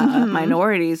 lynching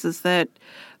minorities is that,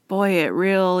 boy, it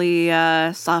really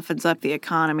softens up the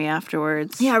economy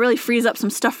afterwards. Yeah, it really frees up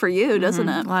some stuff for you, doesn't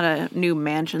it? A lot of new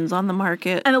mansions on the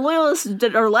market. And the loyalists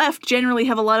that are left generally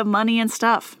have a lot of money and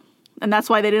stuff. And that's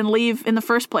why they didn't leave in the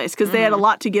first place, because they had a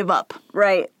lot to give up.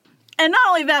 Right. And not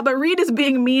only that, but Reed is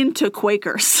being mean to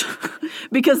Quakers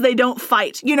because they don't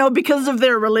fight, because of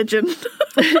their religion.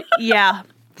 Yeah.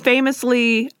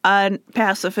 Famously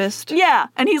pacifist. Yeah.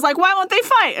 And he's like, why won't they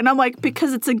fight? And I'm like,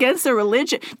 because it's against their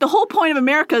religion. The whole point of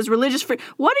America is religious free.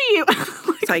 What are you?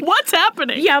 like, what's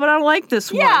happening? Yeah, but I don't like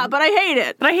this one. Yeah, but I hate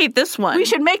it. But I hate this one. We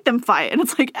should make them fight. And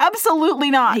it's like,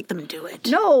 absolutely not. make them do it.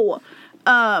 No.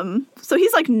 So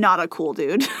he's like not a cool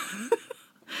dude.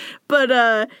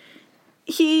 But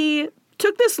he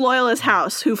took this loyalist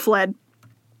house who fled.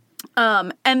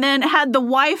 And then had the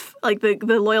wife, like the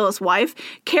loyalist wife,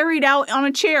 carried out on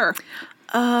a chair.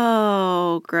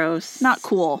 Oh, gross. Not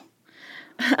cool.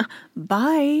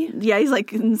 Bye. Yeah, he's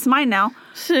like, it's mine now.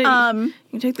 So you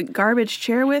can take the garbage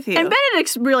chair with you. And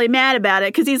Benedict's really mad about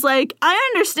it because he's like,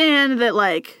 I understand that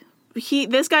like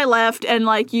this guy left and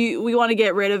like we want to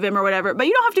get rid of him or whatever, but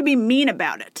you don't have to be mean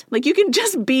about it. Like you can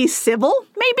just be civil,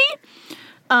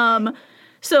 maybe.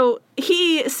 So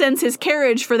he sends his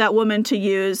carriage for that woman to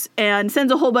use and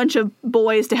sends a whole bunch of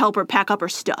boys to help her pack up her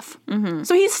stuff. Mm-hmm.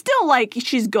 So he's still like,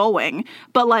 she's going,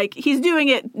 but like he's doing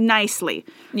it nicely.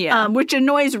 Yeah. Which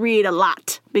annoys Reed a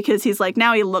lot because he's like,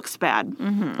 now he looks bad.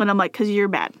 Mm-hmm. And I'm like, because you're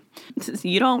bad.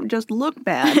 You don't just look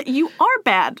bad. You are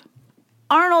bad.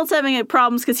 Arnold's having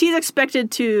problems because he's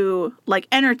expected to like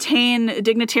entertain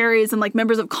dignitaries and like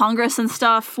members of Congress and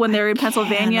stuff when they're in I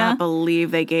Pennsylvania. cannot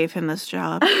believe they gave him this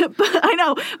job. I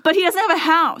know, but he doesn't have a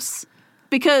house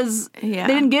because they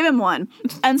didn't give him one.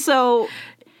 And so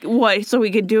What? So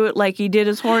he could do it like he did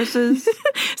his horses?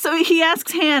 so he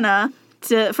asks Hannah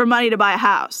for money to buy a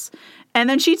house. And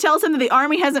then she tells him that the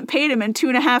army hasn't paid him in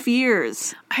 2.5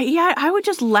 years. I would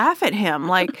just laugh at him.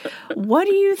 Like, what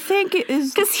do you think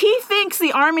is... Because he thinks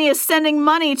the army is sending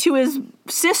money to his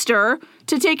sister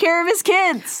to take care of his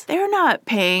kids. They're not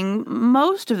paying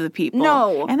most of the people.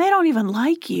 No. And they don't even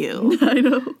like you. I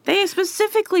know. They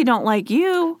specifically don't like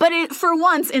you. But for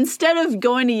once, instead of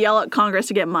going to yell at Congress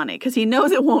to get money, because he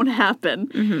knows it won't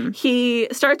happen, he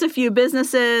starts a few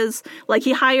businesses. Like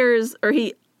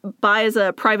he buys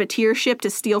a privateer ship to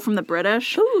steal from the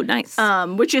British. Ooh, nice.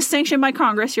 Which is sanctioned by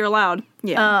Congress. You're allowed.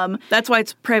 Yeah. That's why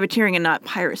it's privateering and not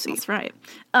piracy. That's right.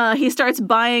 He starts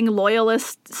buying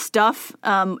loyalist stuff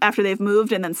after they've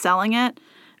moved and then selling it.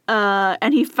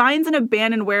 And he finds an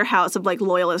abandoned warehouse of like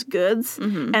loyalist goods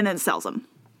and then sells them.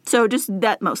 So just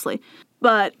that mostly.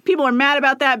 But people are mad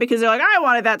about that because they're like, I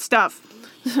wanted that stuff.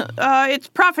 It's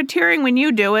profiteering when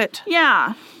you do it.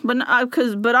 Yeah, but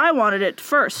I wanted it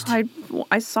first.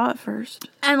 I saw it first.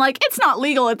 And like it's not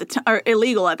legal at the time or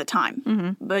illegal at the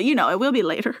time, but you know it will be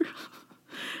later.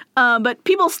 But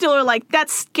people still are like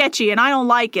that's sketchy, and I don't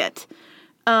like it,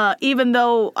 even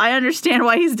though I understand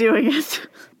why he's doing it.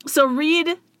 So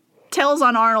Reed tells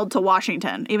on Arnold to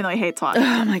Washington, even though he hates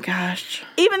Washington. Oh my gosh!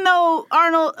 Even though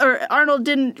Arnold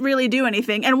didn't really do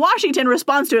anything, and Washington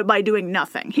responds to it by doing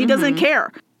nothing. He doesn't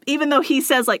care. Even though he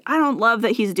says, like, I don't love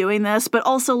that he's doing this, but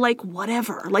also, like,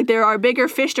 whatever. Like, there are bigger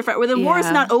fish to fry. Where the war is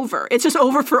not over. It's just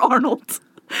over for Arnold.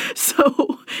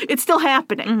 So, it's still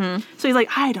happening. So he's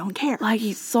like, I don't care. Like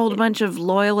he sold a bunch of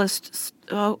loyalists.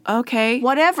 Oh, okay.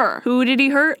 Whatever. Who did he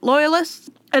hurt?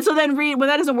 Loyalists? And so then Reed, when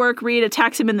that doesn't work, Reed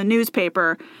attacks him in the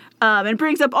newspaper and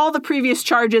brings up all the previous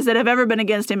charges that have ever been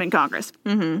against him in Congress.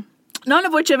 None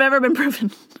of which have ever been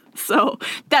proven. So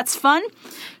that's fun.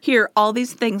 Here, all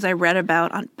these things I read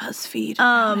about on BuzzFeed.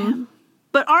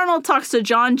 But Arnold talks to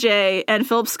John Jay and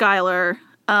Philip Schuyler,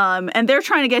 and they're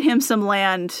trying to get him some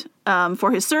land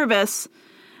for his service.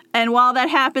 And while that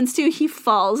happens too, he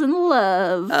falls in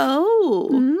love.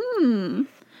 Oh.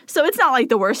 So it's not like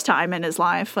the worst time in his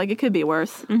life. Like it could be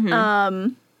worse.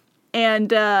 And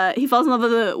he falls in love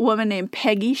with a woman named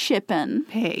Peggy Shippen.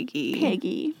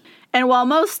 Peggy. And while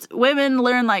most women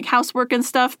learn like housework and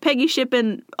stuff, Peggy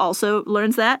Shippen also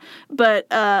learns that, but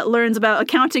learns about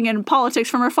accounting and politics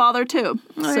from her father too.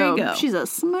 There you go. She's a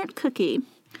smart cookie.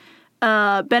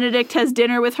 Benedict has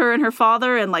dinner with her and her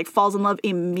father and like falls in love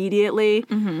immediately.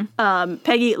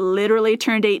 Peggy literally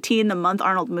turned 18 the month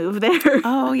Arnold moved there.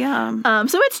 Oh yeah.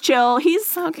 So it's chill. He's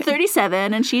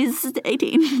 37 and she's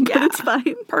 18. But it's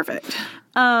fine. Perfect.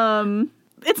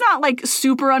 It's not like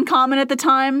super uncommon at the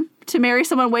time to marry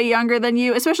someone way younger than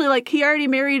you, especially like he already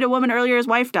married a woman earlier, his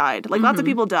wife died. Like lots of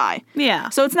people die. Yeah.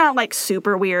 So it's not like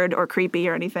super weird or creepy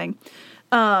or anything.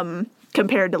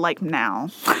 Compared to like now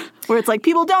where it's like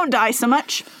people don't die so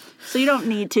much. So you don't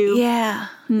need to. Yeah.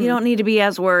 You don't need to be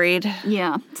as worried.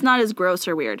 Yeah. It's not as gross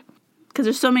or weird because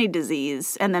there's so many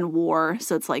disease and then war.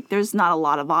 So it's like there's not a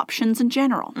lot of options in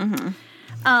general.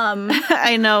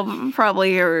 I know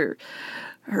probably her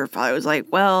father was like,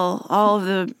 well, all of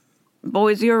the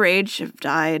boys your age have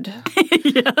died.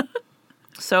 Yeah.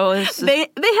 So it's they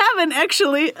haven't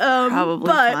actually. probably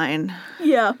fine.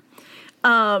 Yeah.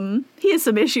 He has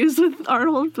some issues with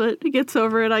Arnold, but he gets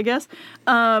over it, I guess.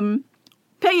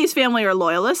 Peggy's family are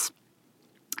loyalists.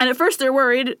 And at first they're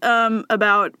worried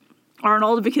about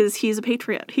Arnold because he's a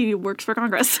patriot. He works for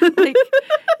Congress. Like,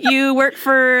 you work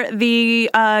for the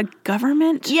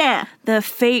government? Yeah. The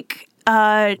fake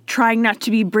trying not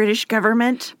to be British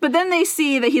government. But then they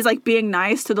see that he's like being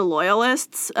nice to the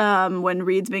loyalists when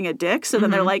Reed's being a dick. So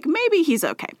then they're like, maybe he's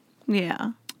okay.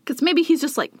 Yeah. Because maybe he's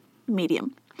just like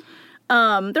medium.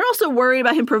 They're also worried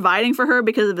about him providing for her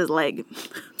because of his leg.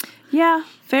 Yeah,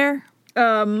 fair.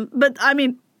 But I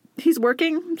mean, he's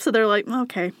working, so they're like,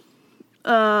 okay.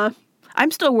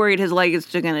 I'm still worried his leg is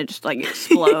still gonna just like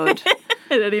explode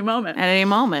At any moment. at any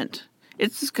moment.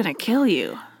 It's just gonna kill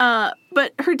you.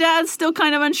 But her dad's still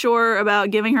kind of unsure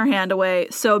about giving her hand away,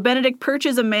 so Benedict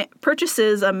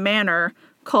purchases a manor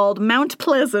called Mount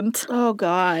Pleasant, Oh,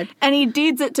 God. and he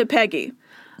deeds it to Peggy.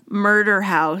 Murder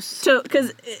house. So,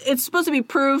 because it's supposed to be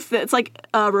proof that it's like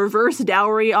a reverse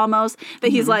dowry almost,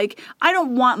 that he's like, I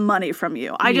don't want money from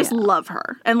you. I just love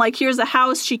her. And like, here's a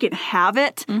house, she can have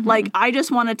it. Like, I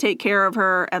just want to take care of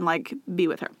her and like be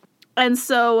with her. And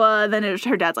so then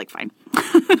her dad's like, fine.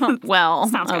 Well,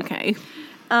 Sounds good. okay.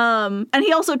 And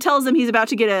he also tells them he's about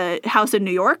to get a house in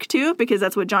New York, too, because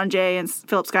that's what John Jay and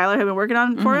Philip Schuyler have been working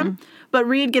on for him. But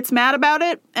Reed gets mad about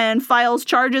it and files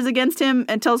charges against him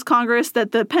and tells Congress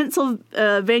that the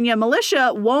Pennsylvania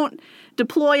militia won't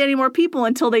deploy any more people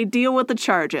until they deal with the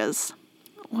charges.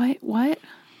 What?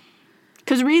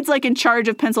 Because Reed's, like, in charge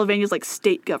of Pennsylvania's, like,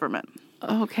 state government.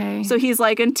 Okay. So he's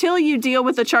like, until you deal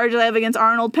with the charges I have against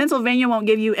Arnold, Pennsylvania won't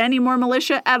give you any more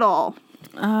militia at all.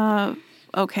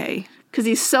 Okay. Because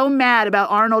he's so mad about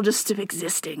Arnold just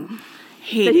existing.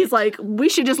 Hate That he's it. like, we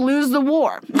should just lose the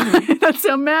war. That's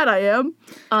how mad I am.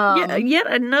 Yet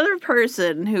another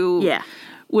person who Yeah.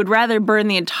 would rather burn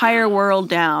the entire world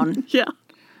down Yeah.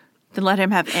 than let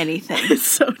him have anything. It's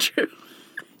so true.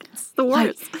 It's the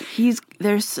Like,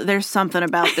 worst. there's something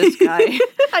about this guy.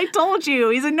 I told you,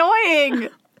 he's annoying.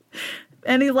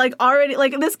 And he's like already,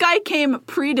 like, this guy came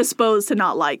predisposed to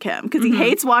not like him because he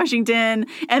hates Washington.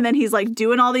 And then he's like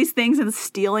doing all these things and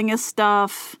stealing his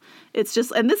stuff. It's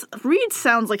just, and this Reed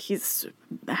sounds like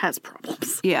has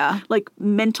problems. Yeah. Like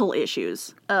mental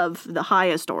issues of the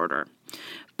highest order.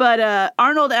 But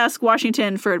Arnold asks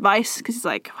Washington for advice because he's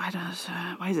like, why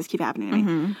does this keep happening to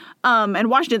me? And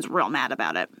Washington's real mad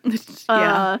about it.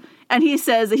 Yeah. And he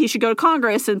says that he should go to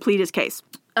Congress and plead his case.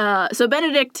 So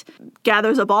Benedict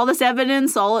gathers up all this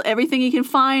evidence, everything he can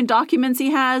find, documents he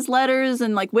has, letters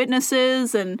and like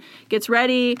witnesses, and gets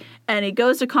ready. And he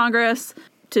goes to Congress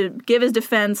to give his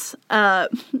defense,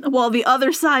 while the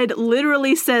other side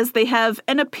literally says they have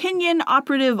an opinion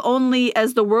operative only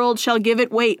as the world shall give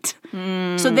it weight.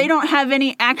 So they don't have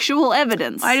any actual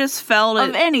evidence I just felt of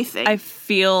it. anything. I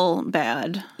feel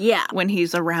bad. Yeah. When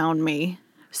he's around me.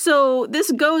 So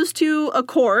this goes to a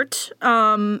court,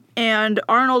 and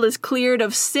Arnold is cleared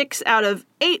of 6 out of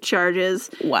 8 charges.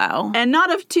 Wow. And not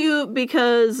of 2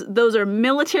 because those are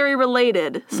military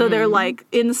related. So they're like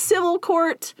in civil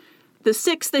court, the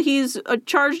 6 that he's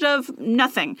charged of,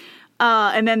 nothing.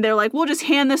 And then they're like, we'll just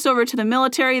hand this over to the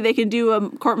military. They can do a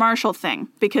court-martial thing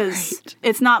because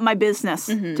it's not my business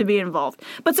to be involved.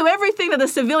 But so everything that the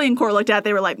civilian court looked at,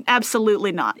 they were like,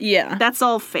 absolutely not. Yeah. That's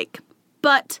all fake.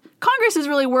 But Congress is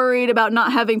really worried about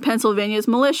not having Pennsylvania's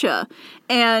militia.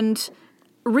 And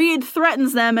Reed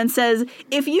threatens them and says,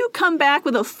 if you come back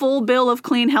with a full bill of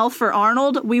clean health for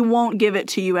Arnold, we won't give it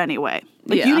to you anyway.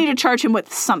 Like, you need to charge him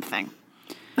with something.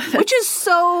 Which is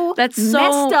so That's so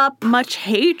messed up. much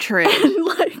hatred.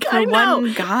 Like, I know.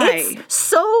 one guy. It's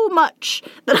so much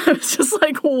that I was just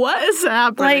like, what is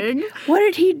happening? Like, what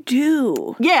did he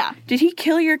do? Yeah. Did he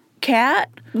kill your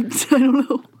cat? I don't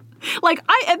know. Like,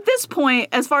 at this point,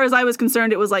 as far as I was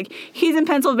concerned, it was like, he's in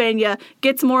Pennsylvania,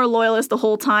 gets more loyalist the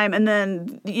whole time, and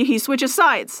then he switches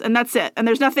sides, and that's it. And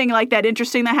there's nothing like that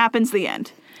interesting that happens at the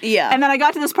end. Yeah. And then I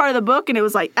got to this part of the book, and it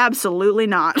was like, absolutely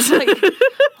not.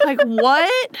 Like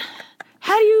what?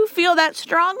 How do you feel that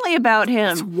strongly about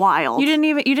him? It's wild. You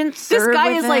didn't serve This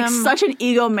guy with is like him? such an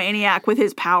egomaniac with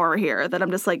his power here that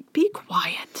I'm just like, be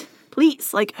quiet.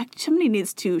 Please. Like, somebody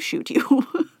needs to shoot you.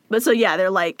 But so, yeah, they're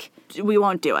like, we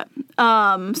won't do it.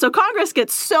 So Congress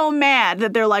gets so mad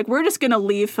that they're like, we're just going to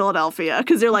leave Philadelphia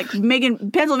because they're like,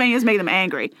 Pennsylvania's making them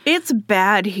angry. It's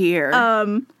bad here.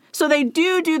 So they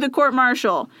do the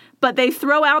court-martial, but they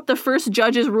throw out the first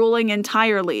judge's ruling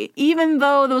entirely, even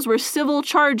though those were civil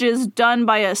charges done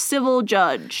by a civil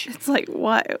judge. It's like,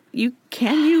 what?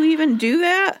 Can you even do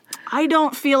that? I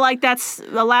don't feel like that's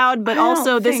allowed, but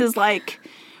also this is like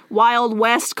Wild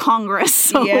West Congress.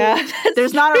 So Yeah,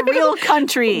 there's not a real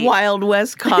country. Wild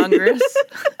West Congress.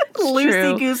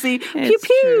 Loosey-goosey. It's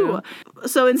Pew-pew.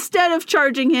 So instead of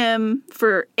charging him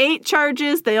for 8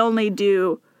 charges, they only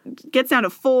gets down to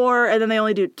 4, and then they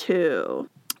only do 2.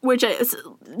 Which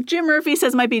Jim Murphy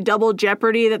says might be double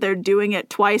jeopardy that they're doing it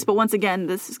twice. But once again,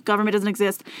 this government doesn't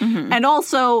exist. And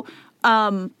also,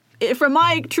 from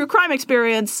my true crime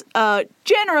experience,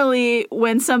 generally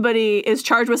when somebody is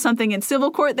charged with something in civil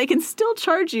court, they can still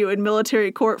charge you in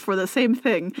military court for the same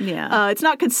thing. Yeah. It's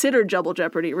not considered double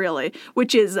jeopardy, really,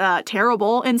 which is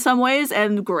terrible in some ways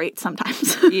and great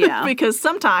sometimes. Yeah. Because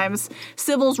sometimes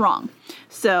civil's wrong.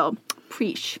 So,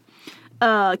 preach.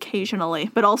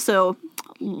 Occasionally. But also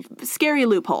scary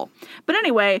loophole. But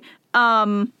anyway,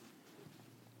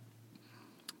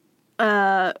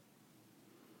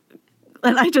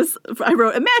 And I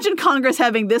wrote, imagine Congress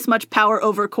having this much power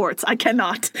over courts. I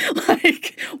cannot.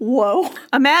 Like, whoa.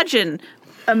 Imagine.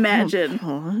 I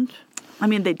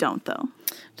mean, they don't, though.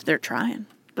 They're trying.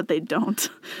 But they don't.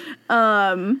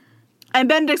 And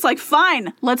Benedict's like,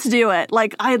 fine, let's do it.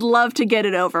 Like, I'd love to get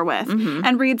it over with.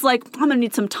 And Reed's like, I'm going to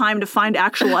need some time to find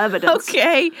actual evidence.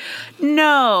 Okay.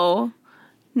 No.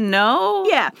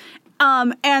 Yeah.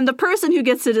 And the person who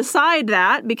gets to decide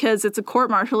that, because it's a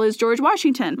court-martial, is George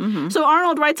Washington. So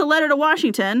Arnold writes a letter to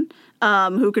Washington,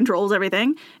 who controls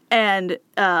everything, and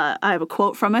I have a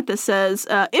quote from it that says,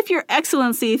 if your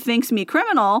excellency thinks me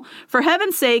criminal, for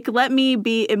heaven's sake, let me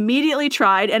be immediately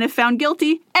tried, and if found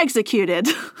guilty, executed.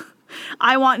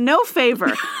 I want no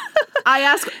favor. I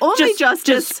ask only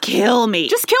justice. Just kill me.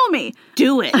 Just kill me.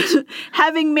 Do it.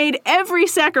 Having made every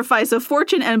sacrifice of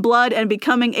fortune and blood and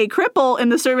becoming a cripple in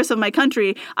the service of my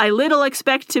country, I little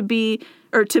expect to meet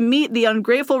the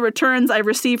ungrateful returns I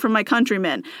receive from my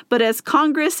countrymen. But as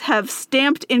Congress have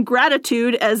stamped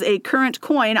ingratitude as a current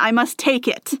coin, I must take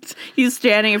it. He's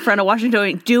standing in front of Washington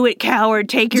going, do it, coward.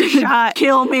 Take your shot.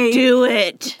 Kill me. Do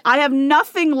it. I have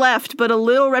nothing left but a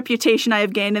little reputation I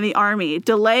have gained in the army.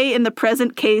 Delay in the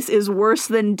present case is worse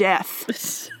than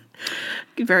death.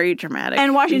 Very dramatic.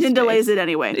 And Washington delays it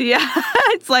anyway. Yeah.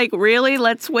 It's like, really?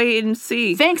 Let's wait and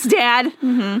see. Thanks, Dad. Is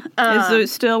it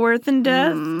still worse than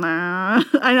death?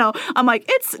 I know. I'm like,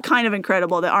 it's kind of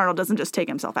incredible that Arnold doesn't just take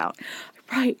himself out.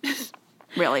 Right.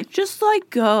 Really. Just like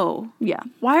go. Yeah.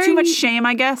 Why are Too much you- shame,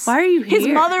 I guess. Why are you His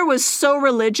here? mother was so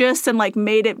religious and like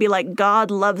made it be like,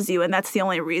 God loves you and that's the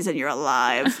only reason you're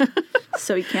alive.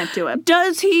 So he can't do it.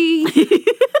 Does he?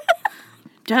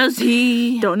 Does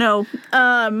he? Don't know.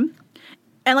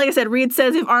 And like I said, Reed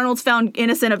says if Arnold's found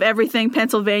innocent of everything,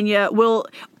 Pennsylvania will...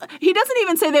 He doesn't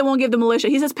even say they won't give the militia.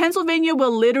 He says Pennsylvania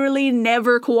will literally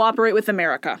never cooperate with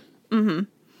America.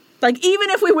 Like, even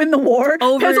if we win the war,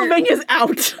 Pennsylvania's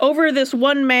out. Over this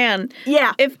one man.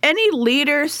 Yeah. If any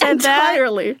leader said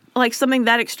Entirely. that, like something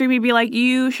that extreme, he'd be like,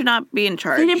 you should not be in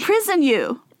charge. They'd imprison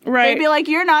you. Right. They'd be like,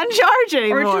 you're not in charge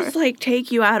anymore. Or just like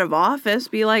take you out of office,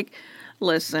 be like,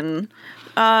 listen,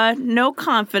 no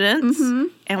confidence,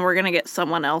 and we're gonna get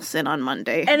someone else in on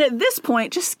Monday. And at this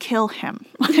point, just kill him.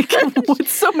 Like,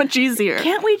 it's so much easier.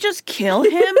 Can't we just kill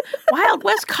him? Wild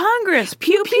West Congress,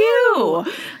 pew pew.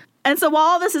 And so while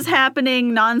all this is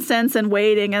happening, nonsense and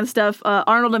waiting and stuff,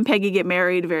 Arnold and Peggy get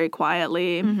married very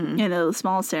quietly in a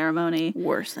small ceremony.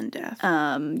 Worse than death.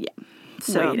 Yeah.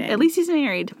 So Waiting. at least he's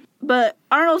married. But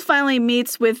Arnold finally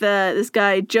meets with this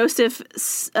guy, Joseph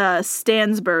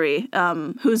Stansbury,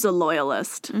 who's a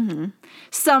loyalist.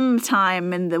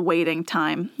 Sometime in the waiting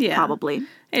time, probably.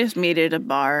 They just meet at a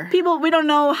bar. People, we don't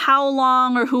know how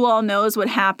long or who all knows what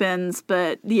happens,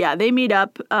 but yeah, they meet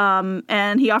up,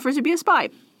 and he offers to be a spy.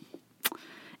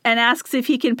 And asks if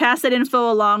he can pass that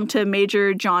info along to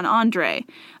Major John Andre.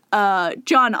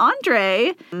 John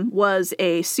Andre was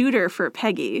a suitor for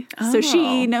Peggy, so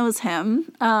she knows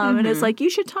him, and is like, you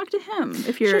should talk to him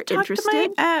if you're interested.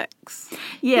 Talk to my ex.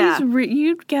 Yeah,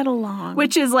 you'd get along.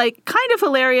 which is like kind of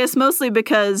hilarious, mostly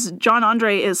because John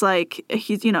Andre is like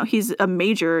he's a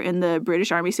major in the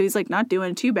British Army, so he's like not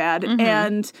doing too bad,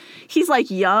 and he's like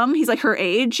young, he's like her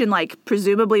age, and like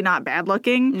presumably not bad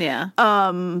looking. Yeah.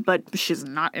 But she's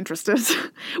not interested,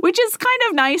 which is kind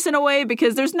of nice in a way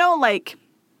because there's no like.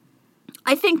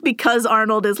 I think because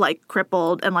Arnold is like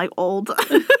crippled and like old,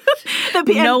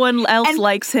 no one else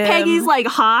likes him. Peggy's like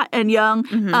hot and young,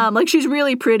 like she's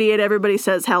really pretty, and everybody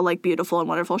says how like beautiful and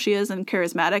wonderful she is and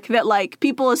charismatic. That like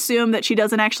people assume that she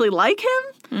doesn't actually like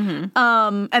him,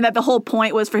 and that the whole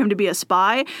point was for him to be a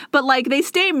spy. But like they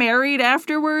stay married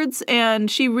afterwards, and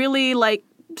she really like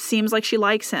seems like she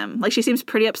likes him. Like she seems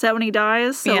pretty upset when he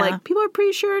dies. So like people are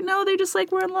pretty sure no, they just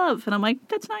like we're in love, and I'm like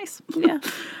that's nice. Yeah.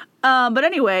 But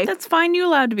anyway. That's fine. You're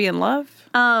allowed to be in love.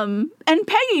 And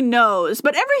Peggy knows,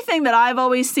 but everything that I've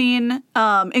always seen,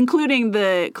 including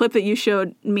the clip that you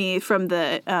showed me from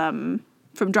the,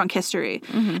 from Drunk History,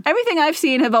 everything I've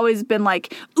seen have always been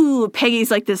like, ooh, Peggy's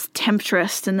like this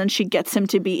temptress, and then she gets him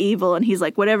to be evil, and he's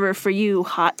like, whatever for you,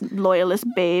 hot loyalist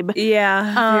babe.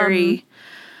 Yeah. Very...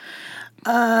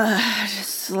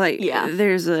 just like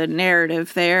there's a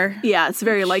narrative there. Yeah, it's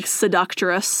very like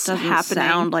seductress happening.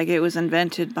 Sound like it was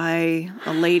invented by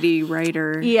a lady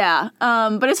writer. Yeah,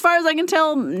 but as far as I can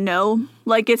tell, no.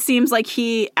 Like, it seems like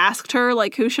he asked her,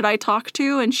 like, who should I talk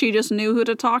to? And she just knew who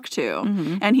to talk to.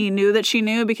 Mm-hmm. And he knew that she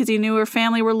knew because he knew her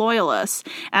family were loyalists.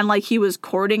 And, like, he was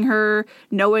courting her,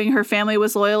 knowing her family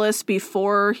was loyalists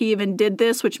before he even did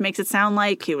this, which makes it sound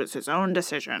like it was his own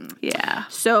decision. Yeah.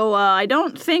 So I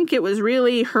don't think it was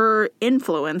really her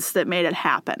influence that made it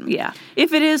happen. Yeah.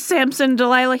 If it is Samson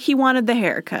Delilah, he wanted the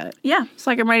haircut. Yeah. It's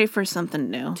like, I'm ready for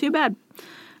something new. Too bad.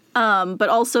 But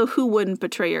also, who wouldn't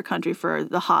betray your country for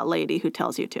the hot lady who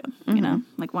tells you to? You know?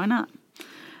 Like, why not?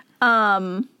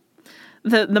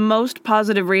 The most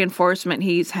positive reinforcement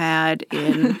he's had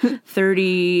in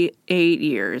 38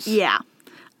 years. Yeah.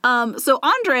 So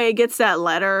Andre gets that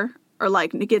letter, or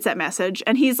like gets that message,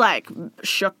 and he's like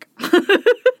shook.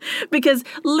 Because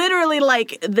literally,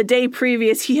 like, the day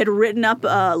previous, he had written up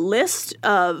a list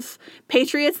of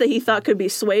patriots that he thought could be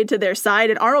swayed to their side,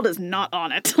 and Arnold is not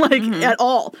on it, like, at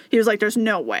all. He was like, there's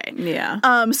no way. Yeah.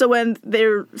 So when they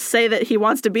say that he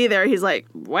wants to be there, he's like,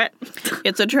 what?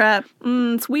 It's a trap.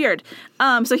 It's weird.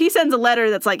 So he sends a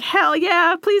letter that's like, hell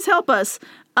yeah, please help us.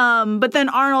 But then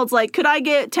Arnold's like, could I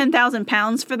get 10,000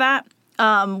 pounds for that?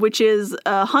 Which is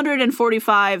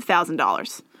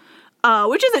 $145,000.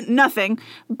 Which isn't nothing,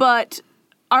 but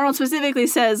Arnold specifically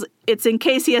says it's in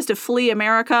case he has to flee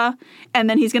America, and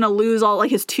then he's going to lose all, like,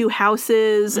 his 2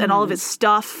 houses and all of his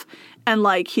stuff, and,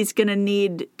 like, he's going to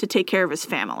need to take care of his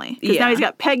family. Because now he's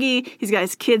got Peggy, he's got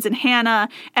his kids and Hannah,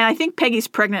 and I think Peggy's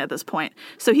pregnant at this point.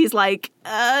 So he's like,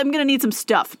 I'm going to need some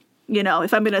stuff, you know,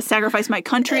 if I'm going to sacrifice my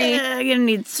country. I'm going to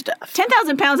need stuff.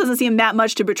 10,000 pounds doesn't seem that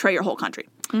much to betray your whole country.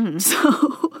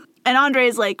 So, and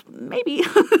Andre's like, maybe.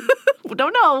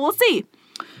 Don't know. We'll see.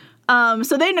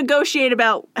 So they negotiate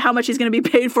about how much he's going to be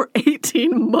paid for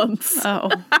 18 months. Oh.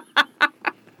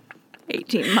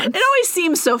 18 months. It always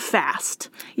seems so fast.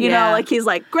 You know, like he's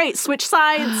like, great, switch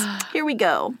sides. Here we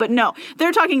go. But no,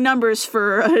 they're talking numbers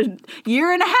for a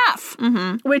year and a half,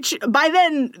 which by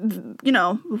then, you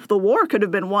know, the war could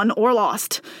have been won or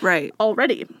lost. Right.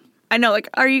 Already. I know, like,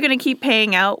 are you going to keep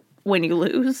paying out when you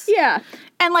lose? Yeah.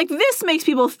 And, like, this makes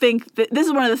people think that this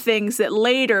is one of the things that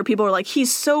later people are like,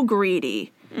 he's so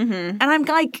greedy. And I'm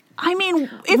like, I mean, if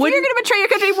you're going to betray your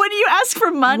country, wouldn't you ask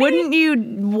for money? Wouldn't you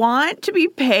want to be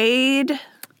paid?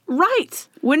 Right.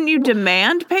 Wouldn't you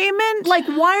demand payment? Like,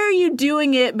 why are you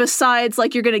doing it besides,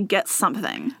 like, you're going to get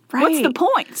something? Right. What's the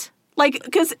point? Like,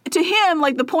 because to him,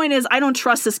 like, the point is, I don't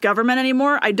trust this government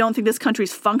anymore. I don't think this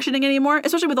country's functioning anymore,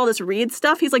 especially with all this Reed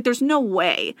stuff. He's like, there's no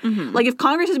way. Like, if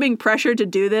Congress is being pressured to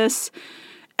do this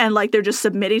and, like, they're just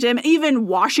submitting to him, even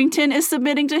Washington is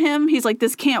submitting to him, he's like,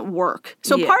 this can't work.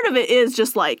 So part of it is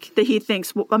just, like, that he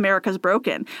thinks America's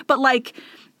broken. But, like,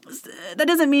 that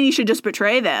doesn't mean he should just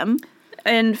betray them.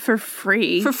 And for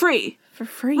free. For free. For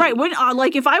free. Right.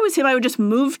 Like, if I was him, I would just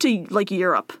move to, like,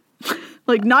 Europe.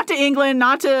 Like, not to England,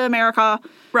 not to America.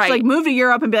 Right. Just, like, move to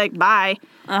Europe and be like, bye.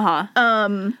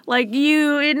 Like,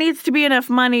 it needs to be enough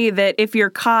money that if you're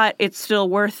caught, it's still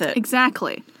worth it.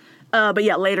 Exactly. But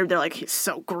yeah, later they're like, he's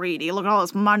so greedy. Look at all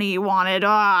this money he wanted.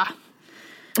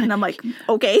 And I'm like,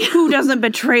 okay. Who doesn't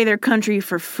betray their country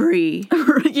for free?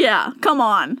 Yeah, come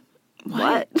on.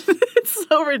 What? It's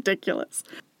so ridiculous.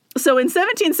 So in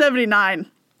 1779,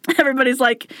 everybody's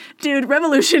like, dude,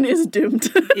 revolution is doomed.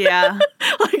 Yeah.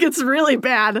 Like, it's really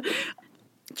bad.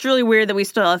 It's really weird that we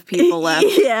still have people left.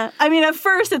 Yeah. I mean, at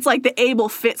first, it's like the able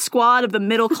fit squad of the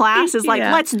middle class is like,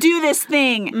 let's do this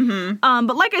thing.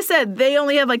 But like I said, they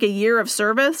only have like a year of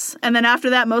service. And then after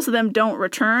that, most of them don't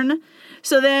return.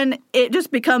 So then it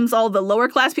just becomes all the lower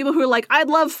class people who are like, I'd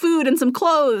love food and some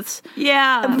clothes.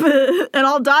 Yeah. And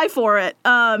I'll die for it.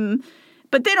 But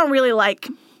they don't really like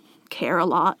care a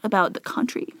lot about the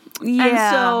country.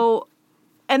 Yeah.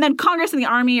 And then Congress and the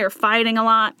army are fighting a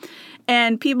lot.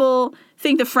 And people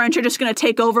think the French are just going to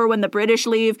take over when the British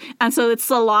leave. And so it's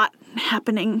a lot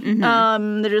happening.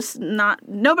 They're just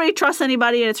nobody trusts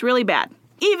anybody, and it's really bad.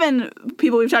 Even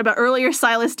people we've talked about earlier,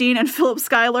 Silas Deane and Philip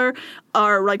Schuyler,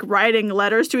 are like writing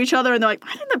letters to each other, and they're like,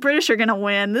 I think the British are going to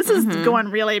win. This is going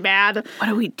really bad. What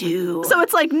do we do? So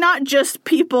it's like not just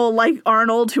people like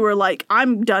Arnold who are like,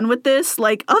 I'm done with this.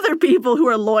 Like other people who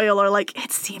are loyal are like,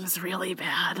 it seems really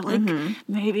bad. Like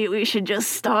maybe we should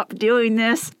just stop doing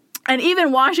this. And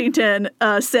even Washington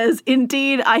says,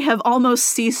 indeed, I have almost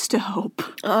ceased to hope.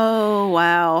 Oh,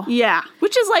 wow. Yeah.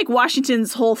 Which is like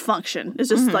Washington's whole function. Is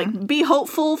just like, be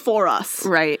hopeful for us.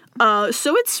 Right.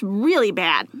 So it's really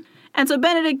bad. And so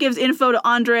Benedict gives info to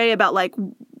Andre about like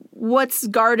what's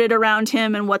guarded around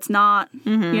him and what's not.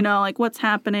 You know, like what's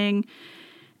happening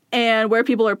and where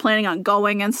people are planning on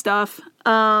going and stuff.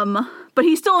 But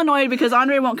he's still annoyed because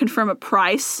Andre won't confirm a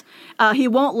price. He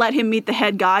won't let him meet the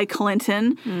head guy,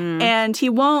 Clinton. And he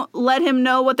won't let him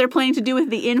know what they're planning to do with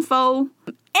the info.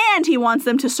 And he wants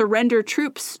them to surrender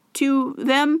troops to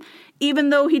them, even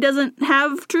though he doesn't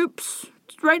have troops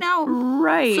right now.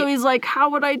 Right. So he's like,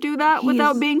 how would I do that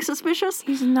without being suspicious?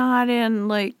 He's not in,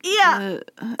 like... Yeah.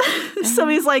 So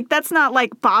he's like, that's not,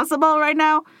 like, possible right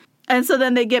now. And so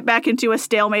then they get back into a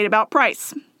stalemate about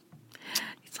price.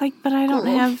 It's like, but I don't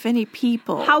have any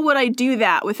people. How would I do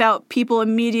that without people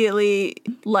immediately,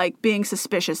 like, being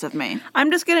suspicious of me?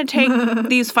 I'm just going to take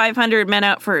these 500 men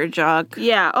out for a jog.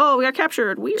 Yeah. Oh, we got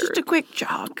captured. Weird. Just a quick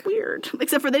jog. Weird.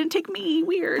 Except for they didn't take me.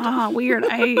 Weird. Weird.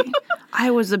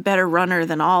 I was a better runner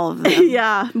than all of them.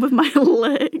 Yeah, with my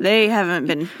leg. They haven't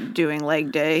been doing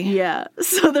leg day. Yeah.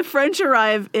 So the French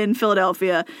arrive in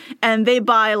Philadelphia, and they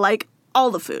buy, like, all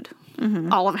the food.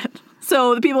 All of it.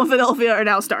 So the people in Philadelphia are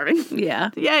now starving.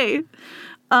 Yeah. Yay.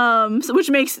 Which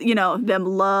makes, them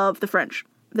love the French.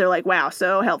 They're like, wow,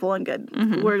 so helpful and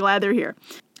good. We're glad they're here.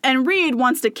 And Reed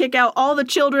wants to kick out all the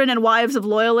children and wives of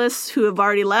loyalists who have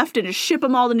already left and just ship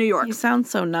them all to New York. He sounds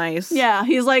so nice. Yeah,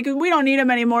 he's like, we don't need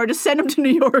them anymore. Just send them to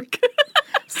New York.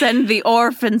 Send the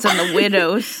orphans and the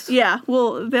widows. Yeah,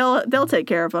 well, they'll take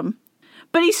care of them.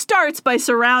 But he starts by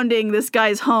surrounding this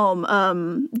guy's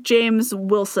home, James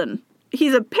Wilson.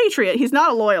 He's a patriot. He's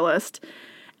not a loyalist.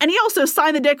 And he also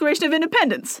signed the Declaration of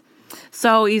Independence.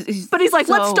 So he's like,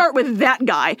 let's start with that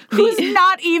guy, who's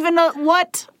not even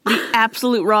the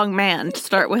absolute wrong man to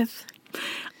start with.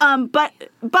 But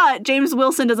James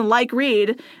Wilson doesn't like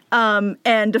Reed,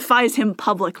 and defies him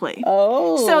publicly.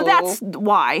 Oh. So that's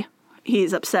why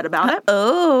he's upset about it.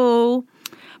 Oh.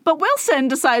 But Wilson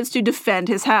decides to defend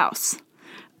his house,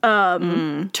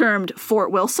 termed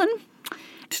Fort Wilson.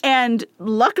 And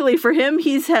luckily for him,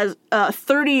 he has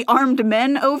 30 armed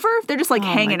men over. They're just like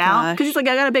hanging out. Because he's like,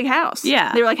 I got a big house.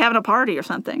 Yeah. They were like having a party or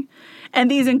something.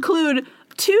 And these include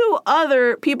 2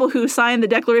 other people who signed the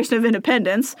Declaration of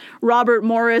Independence, Robert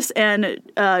Morris and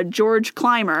George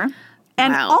Clymer.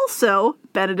 And also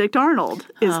Benedict Arnold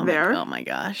is there. Oh my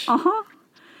gosh.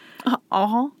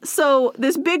 So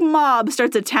this big mob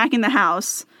starts attacking the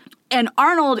house. And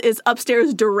Arnold is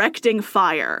upstairs directing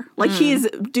fire. Like, he's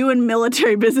doing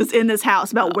military business in this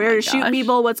house about where to shoot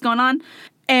people, what's going on.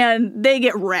 And they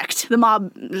get wrecked. The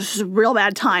mob, just a real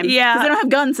bad time. Yeah. Because they don't have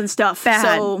guns and stuff.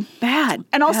 Bad.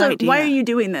 And also, bad idea. why are you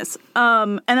doing this?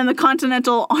 And then the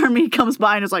Continental Army comes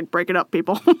by and is like, break it up,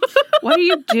 people. What are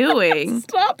you doing?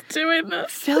 Stop doing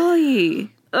this.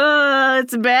 Philly.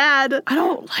 It's bad. I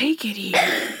don't like it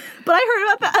here. But I heard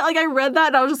about that. Like, I read that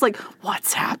and I was just like,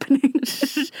 what's happening?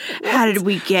 How did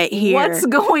we get here? What's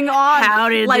going on? How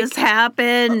did this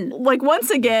happen? Like, once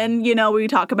again, we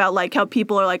talk about, like, how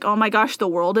people are like, oh my gosh, the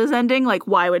world is ending. Like,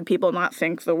 why would people not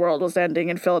think the world was ending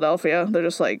in Philadelphia? They're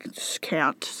just like, just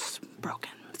can't. It's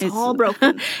broken. It's all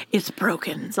broken. It's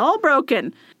broken. It's all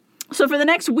broken. So for the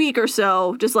next week or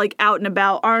so, just like out and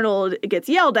about, Arnold gets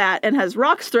yelled at and has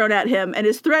rocks thrown at him and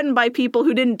is threatened by people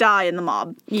who didn't die in the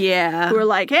mob. Yeah. Who are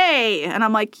like, hey. And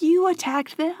I'm like, you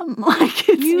attacked them. Like,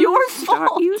 it's your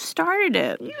fault. You started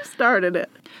it. You started it.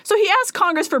 So he asked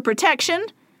Congress for protection,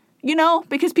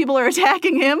 because people are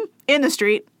attacking him in the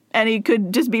street and he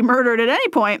could just be murdered at any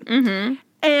point. Mm-hmm.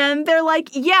 And they're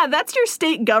like, yeah, that's your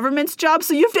state government's job,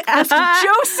 so you have to ask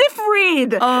Joseph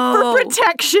Reed for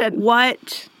protection.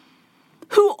 What?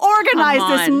 Who organized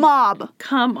this mob.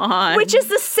 Come on. Which is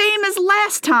the same as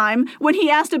last time when he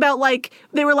asked about, like,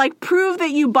 they were like, prove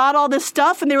that you bought all this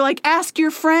stuff. And they were like, ask your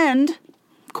friend,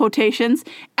 quotations,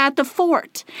 at the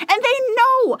fort. And they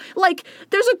know. Like,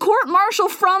 there's a court-martial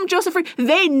from Joseph Reed.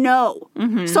 They know.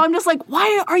 Mm-hmm. So I'm just like,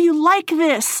 why are you like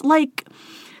this? Like,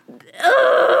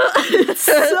 it's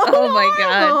so oh my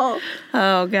God. horrible.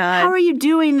 Oh God. How are you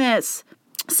doing this?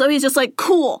 So he's just like,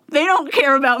 cool. They don't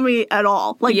care about me at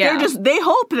all. Like, they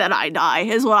hope that I die,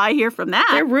 is what I hear from that.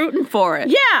 They're rooting for it.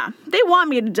 Yeah. They want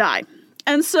me to die.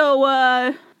 And so,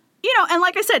 and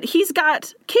like I said, he's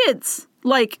got kids.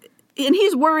 Like, and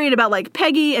he's worried about, like,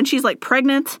 Peggy, and she's, like,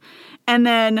 pregnant. And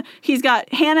then he's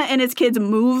got Hannah and his kids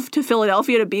move to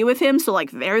Philadelphia to be with him. So,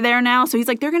 like, they're there now. So he's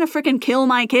like, they're going to freaking kill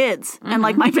my kids and,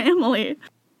 like, my family.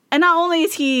 And not only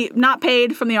is he not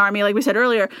paid from the army, like we said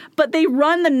earlier, but they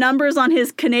run the numbers on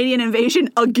his Canadian invasion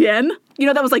again.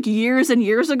 That was like years and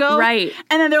years ago. Right.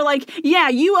 And then they're like, yeah,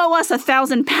 you owe us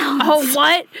 1,000 pounds. Oh,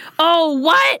 what? Oh,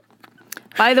 what?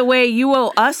 By the way, you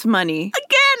owe us money.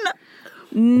 Again.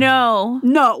 No.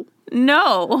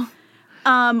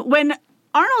 When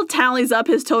Arnold tallies up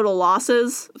his total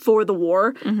losses for the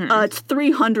war, it's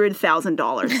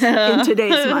 $300,000 in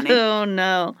today's money. Oh,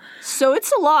 no. So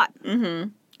it's a lot. Mm-hmm.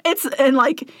 And,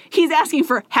 like, he's asking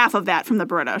for half of that from the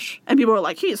British. And people are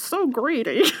like, he's so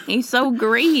greedy. He's so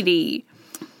greedy.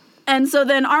 And so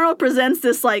then Arnold presents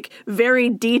this, like, very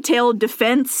detailed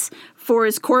defense for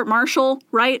his court-martial,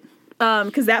 right?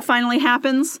 Because that finally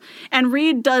happens. And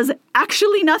Reed does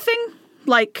actually nothing.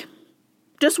 Like,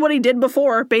 just what he did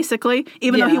before, basically.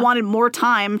 Even though he wanted more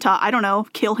time to, I don't know,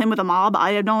 kill him with a mob.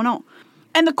 I don't know.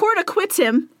 And the court acquits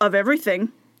him of everything.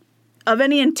 Of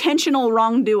any intentional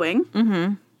wrongdoing.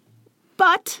 Mm-hmm.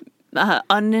 But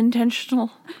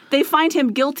unintentional. They find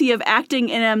him guilty of acting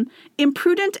in an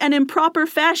imprudent and improper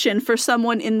fashion for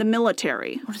someone in the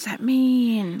military. What does that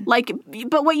mean? Like,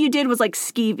 but what you did was like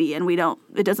skeevy, and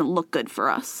it doesn't look good for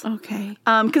us. Okay.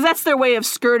 Because that's their way of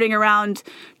skirting around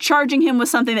charging him with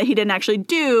something that he didn't actually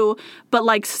do, but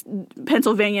like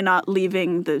Pennsylvania not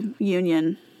leaving the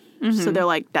Union. Mm-hmm. So they're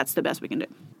like, that's the best we can do.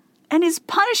 And his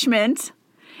punishment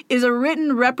is a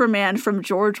written reprimand from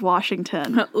George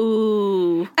Washington.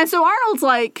 Ooh. And so Arnold's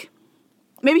like,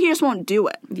 maybe he just won't do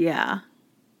it. Yeah.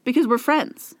 Because we're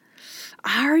friends.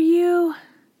 Are you?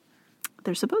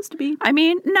 They're supposed to be. I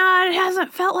mean, no, it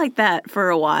hasn't felt like that for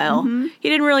a while. Mm-hmm. He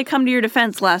didn't really come to your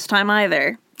defense last time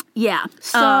either. Yeah.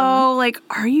 So, like,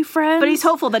 are you friends? But he's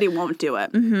hopeful that he won't do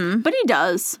it. Mm-hmm. But he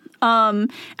does.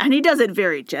 And he does it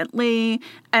very gently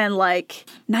and, like,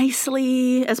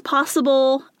 nicely as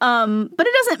possible. But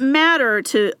it doesn't matter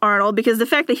to Arnold because the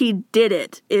fact that he did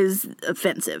it is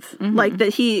offensive. Mm-hmm. Like,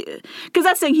 that because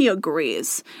that's saying he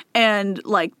agrees. And,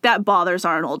 like, that bothers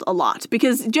Arnold a lot.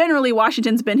 Because generally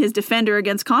Washington's been his defender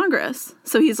against Congress.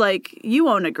 So he's like, you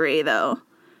won't agree, though.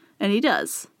 And he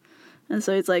does. And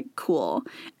so he's like, cool.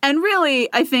 And really,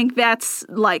 I think that's,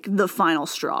 like, the final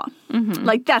straw. Mm-hmm.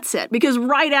 Like, that's it. Because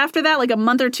right after that, like, a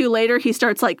month or two later, he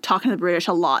starts, like, talking to the British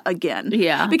a lot again.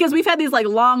 Yeah. Because we've had these, like,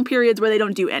 long periods where they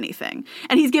don't do anything.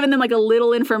 And he's given them, like, a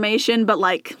little information, but,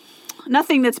 like,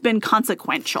 nothing that's been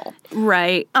consequential.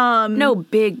 Right. No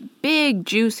big,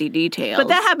 juicy details. But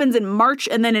that happens in March,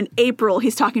 and then in April,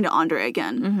 he's talking to Andre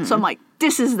again. Mm-hmm. So I'm like,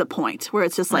 this is the point where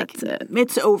it's just like,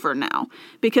 it's over now.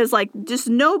 Because, like, just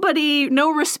nobody,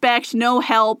 no respect, no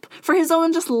help for his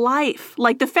own just life.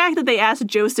 Like, the fact that they asked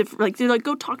Joseph, like, they're like,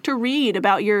 go talk to Reed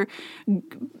about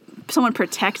someone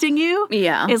protecting you.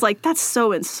 Yeah. Is like, that's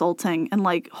so insulting and,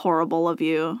 like, horrible of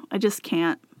you. I just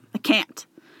can't. I can't.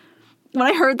 When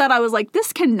I heard that, I was like,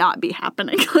 this cannot be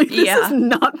happening. Like, this is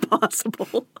not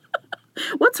possible.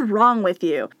 What's wrong with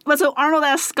you? But so Arnold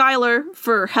asked Schuyler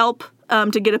for help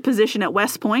to get a position at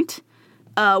West Point,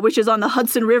 which is on the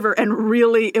Hudson River and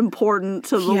really important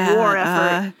to the war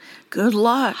effort. Good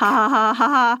luck. Ha ha ha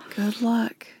ha ha. Good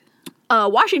luck.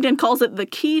 Washington calls it the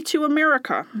key to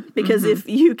America because if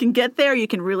you can get there, you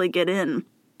can really get in.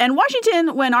 And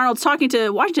Washington, when Arnold's talking to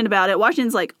Washington about it,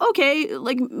 Washington's like, okay,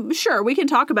 like, sure, we can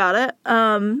talk about it.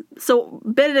 So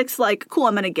Benedict's like, cool,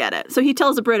 I'm going to get it. So he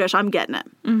tells the British, I'm getting it.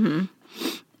 Mm-hmm.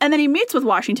 And then he meets with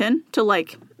Washington to,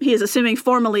 like, he is assuming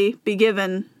formally be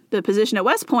given the position at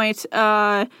West Point.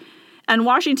 And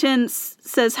Washington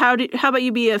says, how about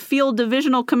you be a field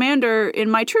divisional commander in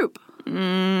my troop?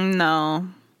 No.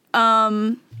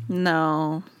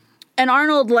 No. And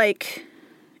Arnold, like,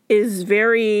 is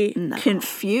very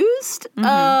confused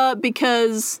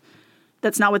because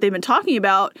that's not what they've been talking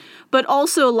about, but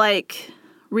also, like,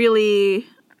 really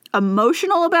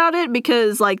emotional about it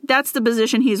because, like, that's the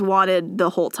position he's wanted the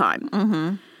whole time.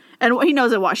 Mm-hmm. And he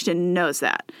knows that Washington knows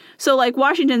that. So, like,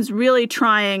 Washington's really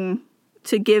trying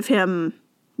to give him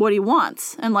what he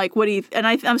wants and, like,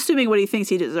 I'm assuming what he thinks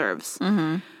he deserves.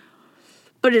 Mm-hmm.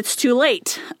 But it's too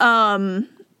late.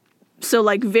 So,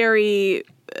 like, very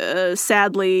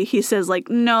sadly, he says, like,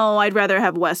 no, I'd rather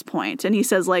have West Point. And he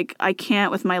says, like, I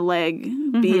can't with my leg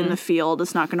be in the field.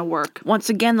 It's not going to work. Once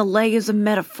again, the leg is a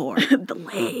metaphor. The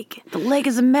leg. The leg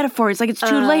is a metaphor. It's like, it's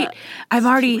too late. I've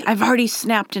already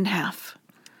snapped in half.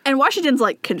 And Washington's,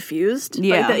 like, confused.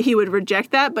 Like, that he would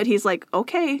reject that. But he's like,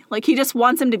 okay. Like, he just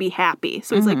wants him to be happy.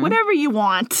 So he's like, whatever you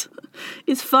want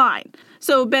is fine.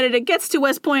 So Benedict gets to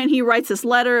West Point, and he writes this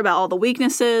letter about all the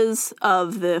weaknesses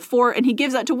of the fort, and he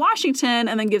gives that to Washington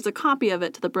and then gives a copy of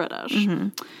it to the British.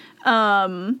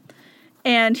 Mm-hmm.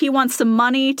 And he wants some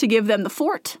money to give them the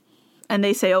fort, and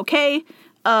they say, okay,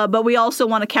 but we also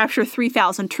want to capture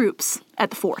 3,000 troops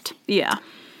at the fort. Yeah.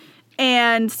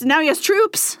 And now he has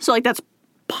troops, so, like, that's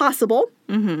possible.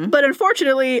 Mm-hmm. But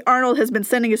unfortunately, Arnold has been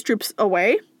sending his troops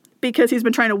away because he's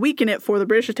been trying to weaken it for the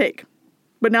British to take.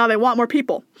 But now they want more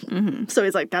people. Mm-hmm. So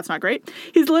he's like, that's not great.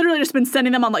 He's literally just been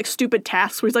sending them on, like, stupid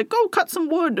tasks where he's like, go cut some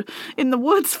wood in the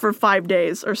woods for 5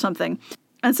 days or something.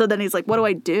 And so then he's like, what do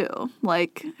I do?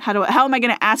 Like, how am I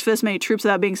going to ask for this many troops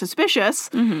without being suspicious?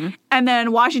 Mm-hmm. And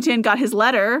then Washington got his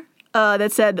letter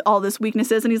that said all this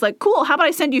weaknesses. And he's like, cool, how about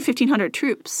I send you 1,500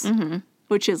 troops? Mm-hmm.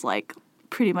 Which is like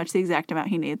pretty much the exact amount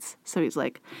he needs. So he's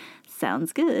like,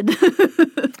 sounds good.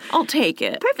 I'll take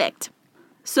it. Perfect.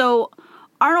 So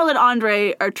Arnold and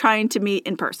Andre are trying to meet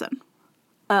in person,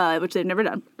 which they've never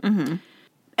done. Mm-hmm.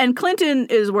 And Clinton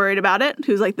is worried about it,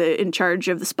 who's like the in charge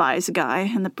of the spies guy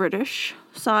in the British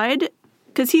side,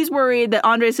 because he's worried that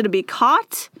Andre's going to be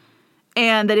caught,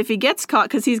 and that if he gets caught,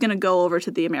 because he's going to go over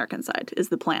to the American side, is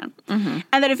the plan. Mm-hmm.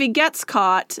 And that if he gets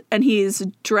caught and he's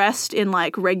dressed in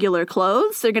like regular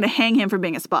clothes, they're going to hang him for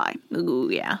being a spy. Ooh,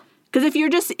 yeah. Because if you're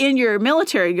just in your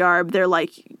military garb, they're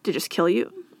like to just kill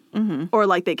you. Mm-hmm. Or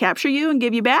like they capture you and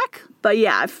give you back. But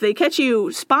yeah, if they catch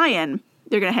you spying,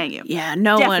 they're going to hang you. Yeah,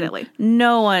 Definitely.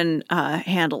 no one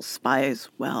handles spies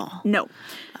well. No.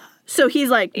 So he's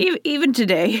like... Even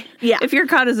today. Yeah. If you're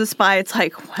caught as a spy, it's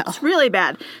like, well... It's really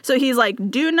bad. So he's like,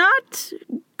 do not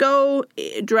go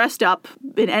dressed up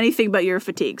in anything but your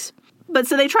fatigues. But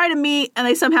so they try to meet, and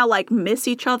they somehow, like, miss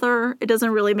each other. It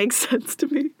doesn't really make sense to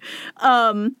me.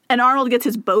 And Arnold gets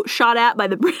his boat shot at by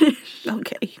the British.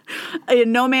 Okay.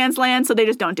 In no man's land, so they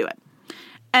just don't do it.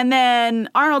 And then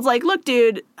Arnold's like, look,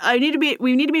 dude,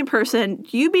 we need to be in person.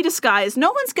 You be disguised.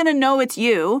 No one's going to know it's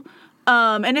you.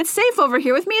 And it's safe over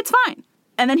here with me. It's fine.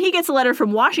 And then he gets a letter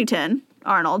from Washington,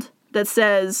 Arnold, that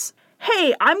says,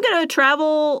 hey, I'm going to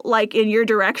travel, like, in your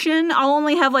direction. I'll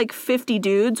only have, like, 50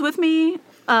 dudes with me.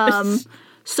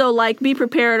 So, like, be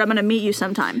prepared. I'm going to meet you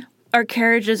sometime. Our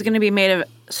carriage is going to be made of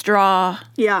straw.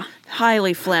 Yeah.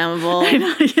 Highly flammable. I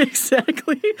know,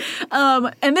 exactly.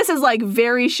 And this is, like,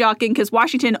 very shocking because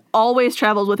Washington always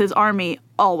travels with his army,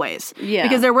 always. Yeah.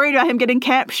 Because they're worried about him getting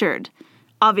captured,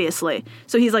 obviously.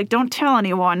 So he's like, don't tell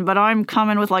anyone, but I'm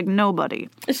coming with, like, nobody.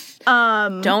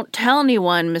 Don't tell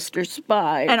anyone, Mr.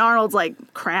 Spy. And Arnold's like,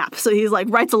 crap. So he's like,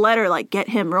 writes a letter, like, get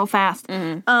him real fast.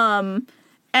 Mm-hmm.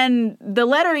 And the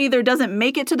letter either doesn't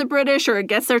make it to the British or it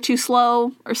gets there too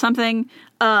slow or something.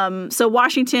 So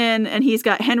Washington, and he's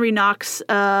got Henry Knox,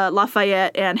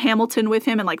 Lafayette, and Hamilton with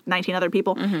him, and like 19 other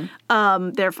people.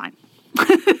 Mm-hmm. They're fine.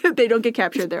 They don't get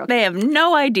captured. They're okay. They have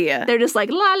no idea. They're just like,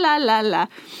 la, la, la, la,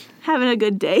 having a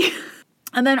good day.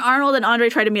 And then Arnold and Andre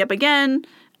try to meet up again.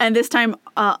 And this time,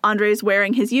 Andre's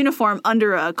wearing his uniform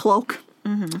under a cloak.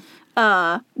 Mm-hmm.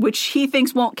 Which he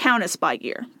thinks won't count as spy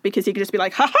gear because he could just be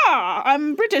like, ha,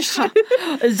 I'm British.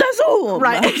 Zazoom!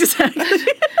 Right, exactly.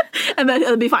 And then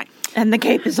it'll be fine. And the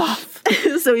cape is off.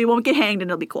 So he won't get hanged and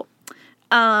it'll be cool.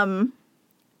 And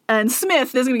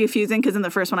Smith, this is going to be confusing because in the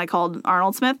first one I called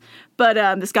Arnold Smith,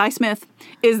 but this guy Smith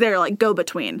is their like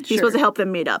go-between. He's supposed to help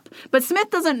them meet up. But Smith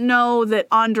doesn't know that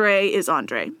Andre is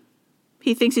Andre.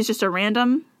 He thinks he's just a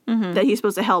random that he's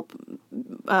supposed to help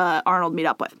Arnold meet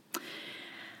up with.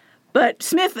 But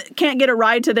Smith can't get a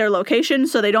ride to their location,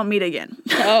 so they don't meet again.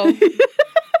 Oh.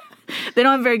 They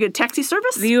don't have very good taxi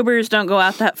service. The Ubers don't go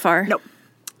out that far. Nope.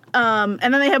 And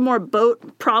then they have more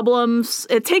boat problems.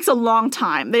 It takes a long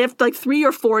time. They have like 3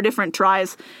 or 4 different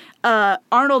tries.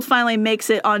 Arnold finally makes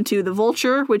it onto the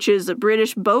Vulture, which is a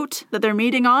British boat that they're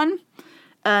meeting on.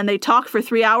 And they talk for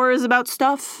 3 hours about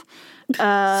stuff.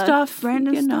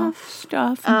 Random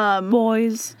stuff.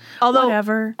 Boys. Although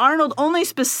whatever. Arnold only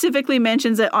specifically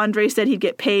mentions that Andre said he'd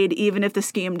get paid even if the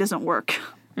scheme doesn't work.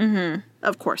 Mm-hmm.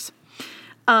 Of course.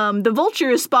 The Vulture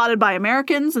is spotted by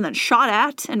Americans and then shot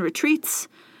at and retreats.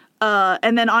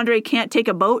 And then Andre can't take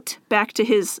a boat back to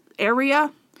his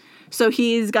area, so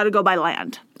he's got to go by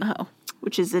land. Oh.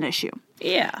 Which is an issue.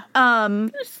 Yeah.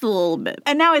 Just a little bit.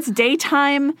 And now it's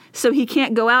daytime, so he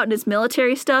can't go out in his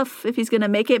military stuff if he's going to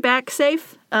make it back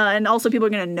safe. And also people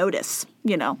are going to notice,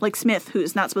 you know, like Smith,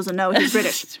 who's not supposed to know he's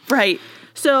British. Right.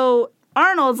 So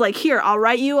Arnold's like, here, I'll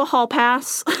write you a hall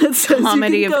pass.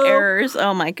 Comedy of errors.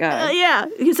 Oh, my God. Yeah.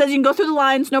 He says you can go through the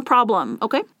lines, no problem.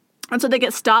 Okay. And so they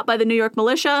get stopped by the New York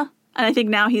militia. And I think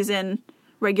now he's in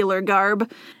regular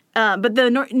garb. But the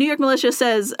New York militia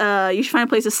says you should find a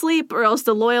place to sleep or else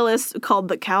the loyalists, called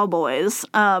the Cowboys,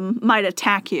 might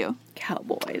attack you.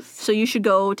 Cowboys. So you should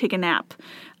go take a nap.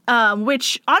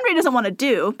 Which Andre doesn't want to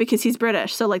do because he's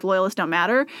British, so like loyalists don't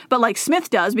matter. But like Smith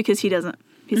does because he's like,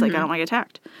 I don't want to get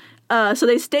attacked. So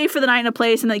they stay for the night in a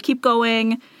place and they keep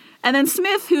going. And then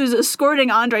Smith, who's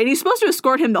escorting Andre, and he's supposed to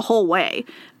escort him the whole way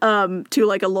to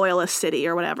like a loyalist city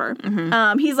or whatever.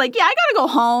 Mm-hmm. He's like, yeah, I gotta go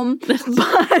home,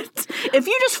 but if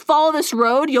you just follow this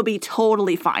road, you'll be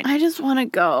totally fine. I just want to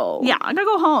go. Yeah, I gotta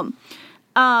go home.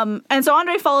 And so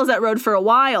Andre follows that road for a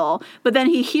while, but then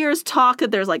he hears talk that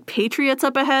there's like patriots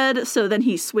up ahead, so then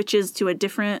he switches to a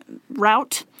different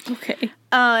route. Okay.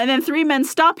 And then 3 men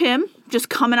stop him, just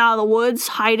coming out of the woods,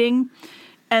 hiding,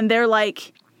 and they're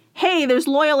like, hey, there's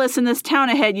loyalists in this town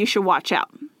ahead, you should watch out.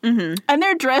 And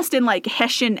they're dressed in like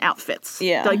Hessian outfits.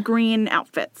 Yeah. Like green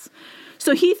outfits.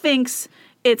 So he thinks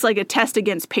it's like a test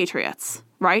against patriots,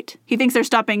 right? He thinks they're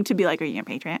stopping to be like, are you a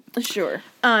patriot? Sure.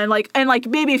 And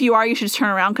maybe if you are, you should just turn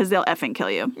around because they'll effing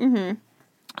kill you. Mm-hmm.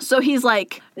 So he's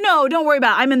like, no, don't worry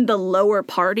about it. I'm in the lower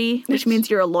party, which means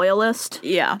you're a loyalist.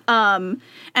 Yeah.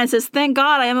 And says, thank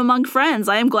God I am among friends.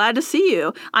 I am glad to see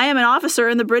you. I am an officer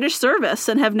in the British service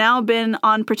and have now been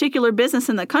on particular business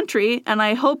in the country, and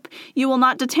I hope you will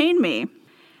not detain me.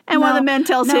 And one of the men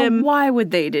tells him... why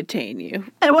would they detain you?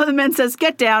 And one of the men says,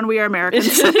 get down, we are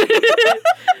Americans.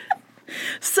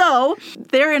 So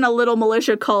they're in a little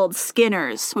militia called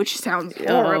Skinners, which sounds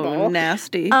horrible. Oh,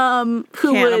 nasty.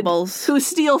 Cannibals. Who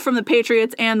steal from the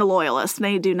Patriots and the Loyalists.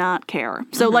 They do not care.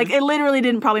 So, it literally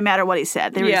didn't probably matter what he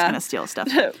said. They were just going to steal stuff.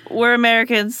 We're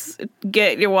Americans.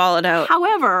 Get your wallet out.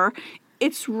 However,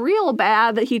 it's real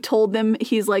bad that he told them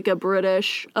he's like a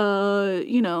British,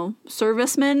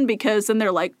 serviceman, because then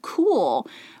they're like, cool,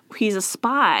 he's a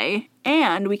spy,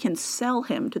 and we can sell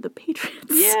him to the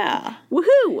Patriots. Yeah.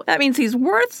 Woohoo! That means he's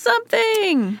worth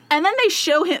something. And then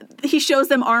he shows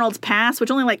them Arnold's past,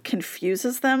 which only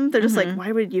confuses them. They're just like,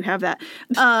 why would you have that?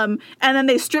 And then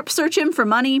they strip search him for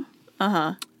money.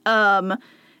 And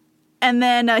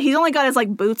then he's only got his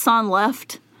boots on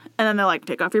left. And then they're like,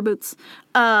 take off your boots.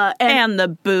 And the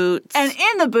boots. And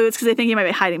in the boots, because they think he might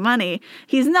be hiding money.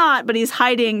 He's not, but he's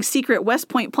hiding secret West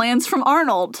Point plans from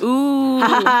Arnold. Ooh.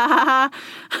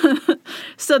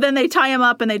 So then they tie him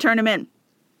up and they turn him in.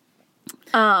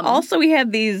 Also, we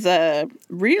had these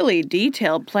really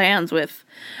detailed plans with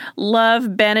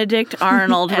Love Benedict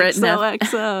Arnold written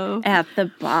XOXO at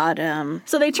the bottom.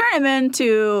 So they turn him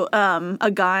into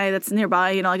a guy that's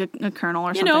nearby, like a colonel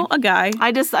or something. A guy.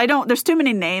 There's too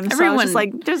many names. So I was just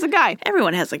like, there's a guy.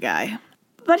 Everyone has a guy.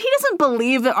 But he doesn't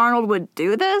believe that Arnold would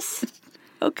do this.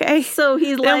 Okay. So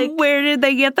he's then where did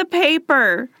they get the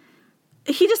paper?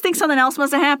 He just thinks something else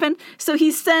must have happened. So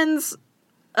he sends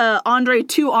Andre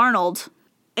to Arnold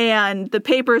and the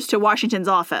papers to Washington's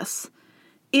office,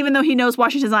 even though he knows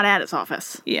Washington's not at his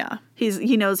office. Yeah.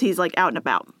 He knows he's out and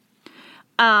about.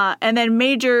 And then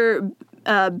Major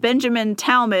Benjamin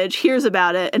Talmadge hears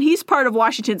about it, and he's part of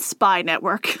Washington's spy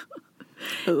network.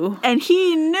 Ooh. And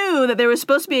he knew that there was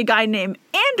supposed to be a guy named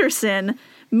Anderson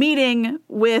meeting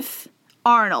with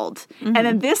Arnold. Mm-hmm. And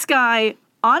then this guy,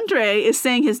 Andre, is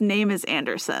saying his name is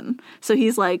Anderson. So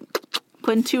he's like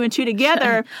putting two and two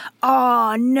together.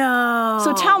 Oh, no.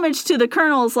 So Talmadge to the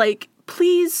colonel's like,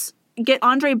 please get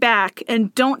Andre back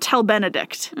and don't tell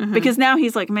Benedict. Mm-hmm. Because now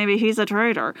he's like, maybe he's a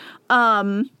traitor.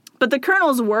 But the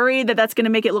colonel's worried that that's going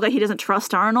to make it look like he doesn't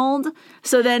trust Arnold.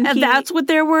 So then that's what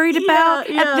they're worried about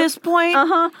at this point?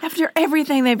 Uh-huh. After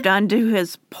everything they've done to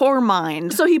his poor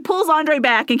mind. So he pulls Andre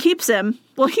back and keeps him.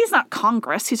 Well, he's not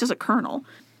Congress. He's just a colonel.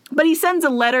 But he sends a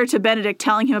letter to Benedict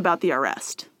telling him about the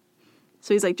arrest.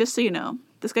 So he's like, just so you know,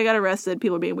 this guy got arrested.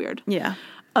 People are being weird. Yeah.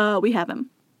 We have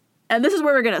him. And this is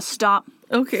where we're going to stop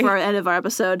for our end of our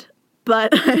episode.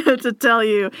 But I have to tell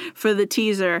you for the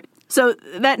teaser. So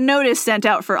that notice sent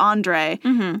out for Andre,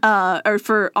 or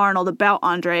for Arnold about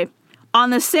Andre,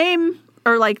 on the same,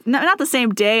 or not the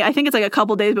same day. I think it's a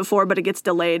couple days before, but it gets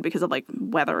delayed because of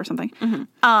weather or something.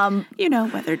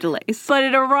 Mm-hmm. Weather delays. But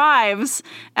it arrives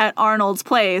at Arnold's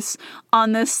place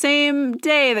on the same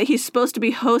day that he's supposed to be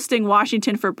hosting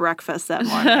Washington for breakfast that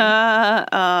morning.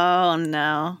 Oh,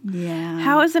 no. Yeah.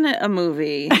 How isn't it a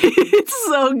movie? It's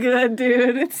so good,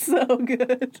 dude. It's so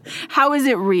good. How is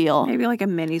it real? Maybe a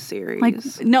mini-series. I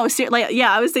was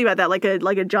thinking about that, like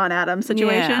a John Adams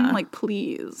situation. Yeah.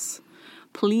 Please.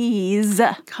 Please.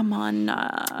 Come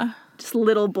on. Just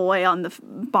little boy on the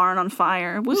barn on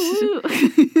fire. Woo.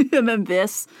 And then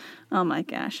this. Oh my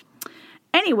gosh.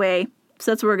 Anyway,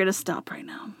 so that's where we're going to stop right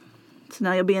now. So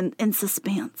now you'll be in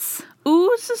suspense.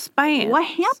 Ooh, suspense. What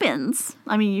happens?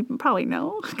 I mean, you probably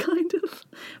know, kind of.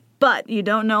 But you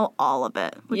don't know all of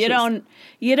it. You don't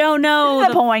know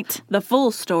the point. The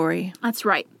full story. That's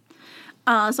right.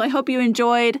 So I hope you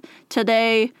enjoyed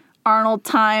today. Arnold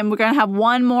time. We're going to have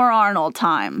one more Arnold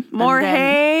time. More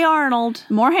Hey Arnold.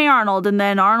 More Hey Arnold, and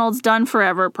then Arnold's done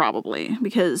forever, probably,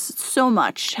 because so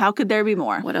much. How could there be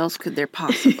more? What else could there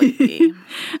possibly be?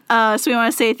 So we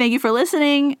want to say thank you for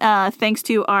listening. Thanks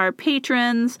to our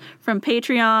patrons from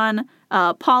Patreon,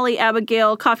 Polly,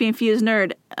 Abigail, Coffee Infused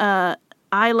Nerd,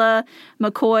 Isla,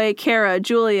 McCoy, Kara,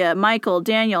 Julia, Michael,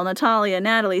 Daniel, Natalia,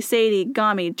 Natalie, Sadie,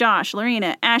 Gami, Josh,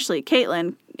 Lorena, Ashley,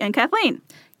 Caitlin, and Kathleen.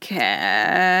 Kathleen.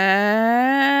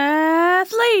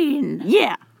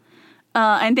 Yeah.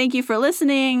 And thank you for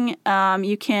listening.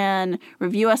 You can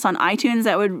review us on iTunes.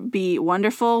 That would be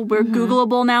wonderful. We're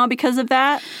Googleable now because of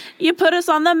that. You put us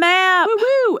on the map.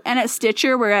 Woo-woo! And at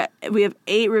Stitcher, we have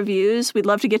 8 reviews. We'd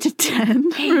love to get to 10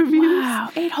 reviews. Wow,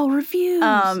 8 whole reviews.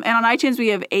 And on iTunes, we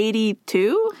have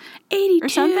 82. 82 or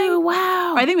something.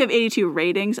 Wow. Or I think we have 82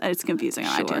 ratings. It's confusing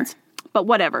on Sure. iTunes. But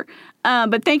whatever.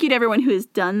 But thank you to everyone who has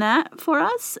done that for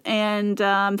us. And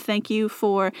thank you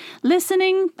for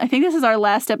listening. I think this is our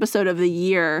last episode of the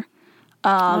year.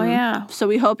 Oh, yeah. So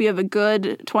we hope you have a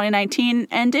good 2019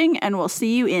 ending, and we'll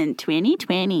see you in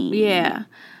 2020. Yeah.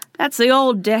 That's the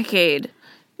old decade.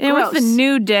 And what's the Gross.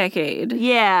 new decade?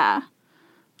 Yeah.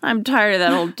 I'm tired of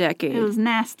that old decade. It was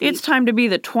nasty. It's time to be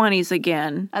the 20s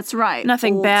again. That's right.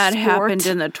 Nothing Old bad sport. happened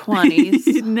in the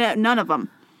 20s. None of them.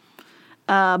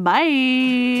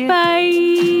 Bye.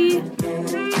 Bye.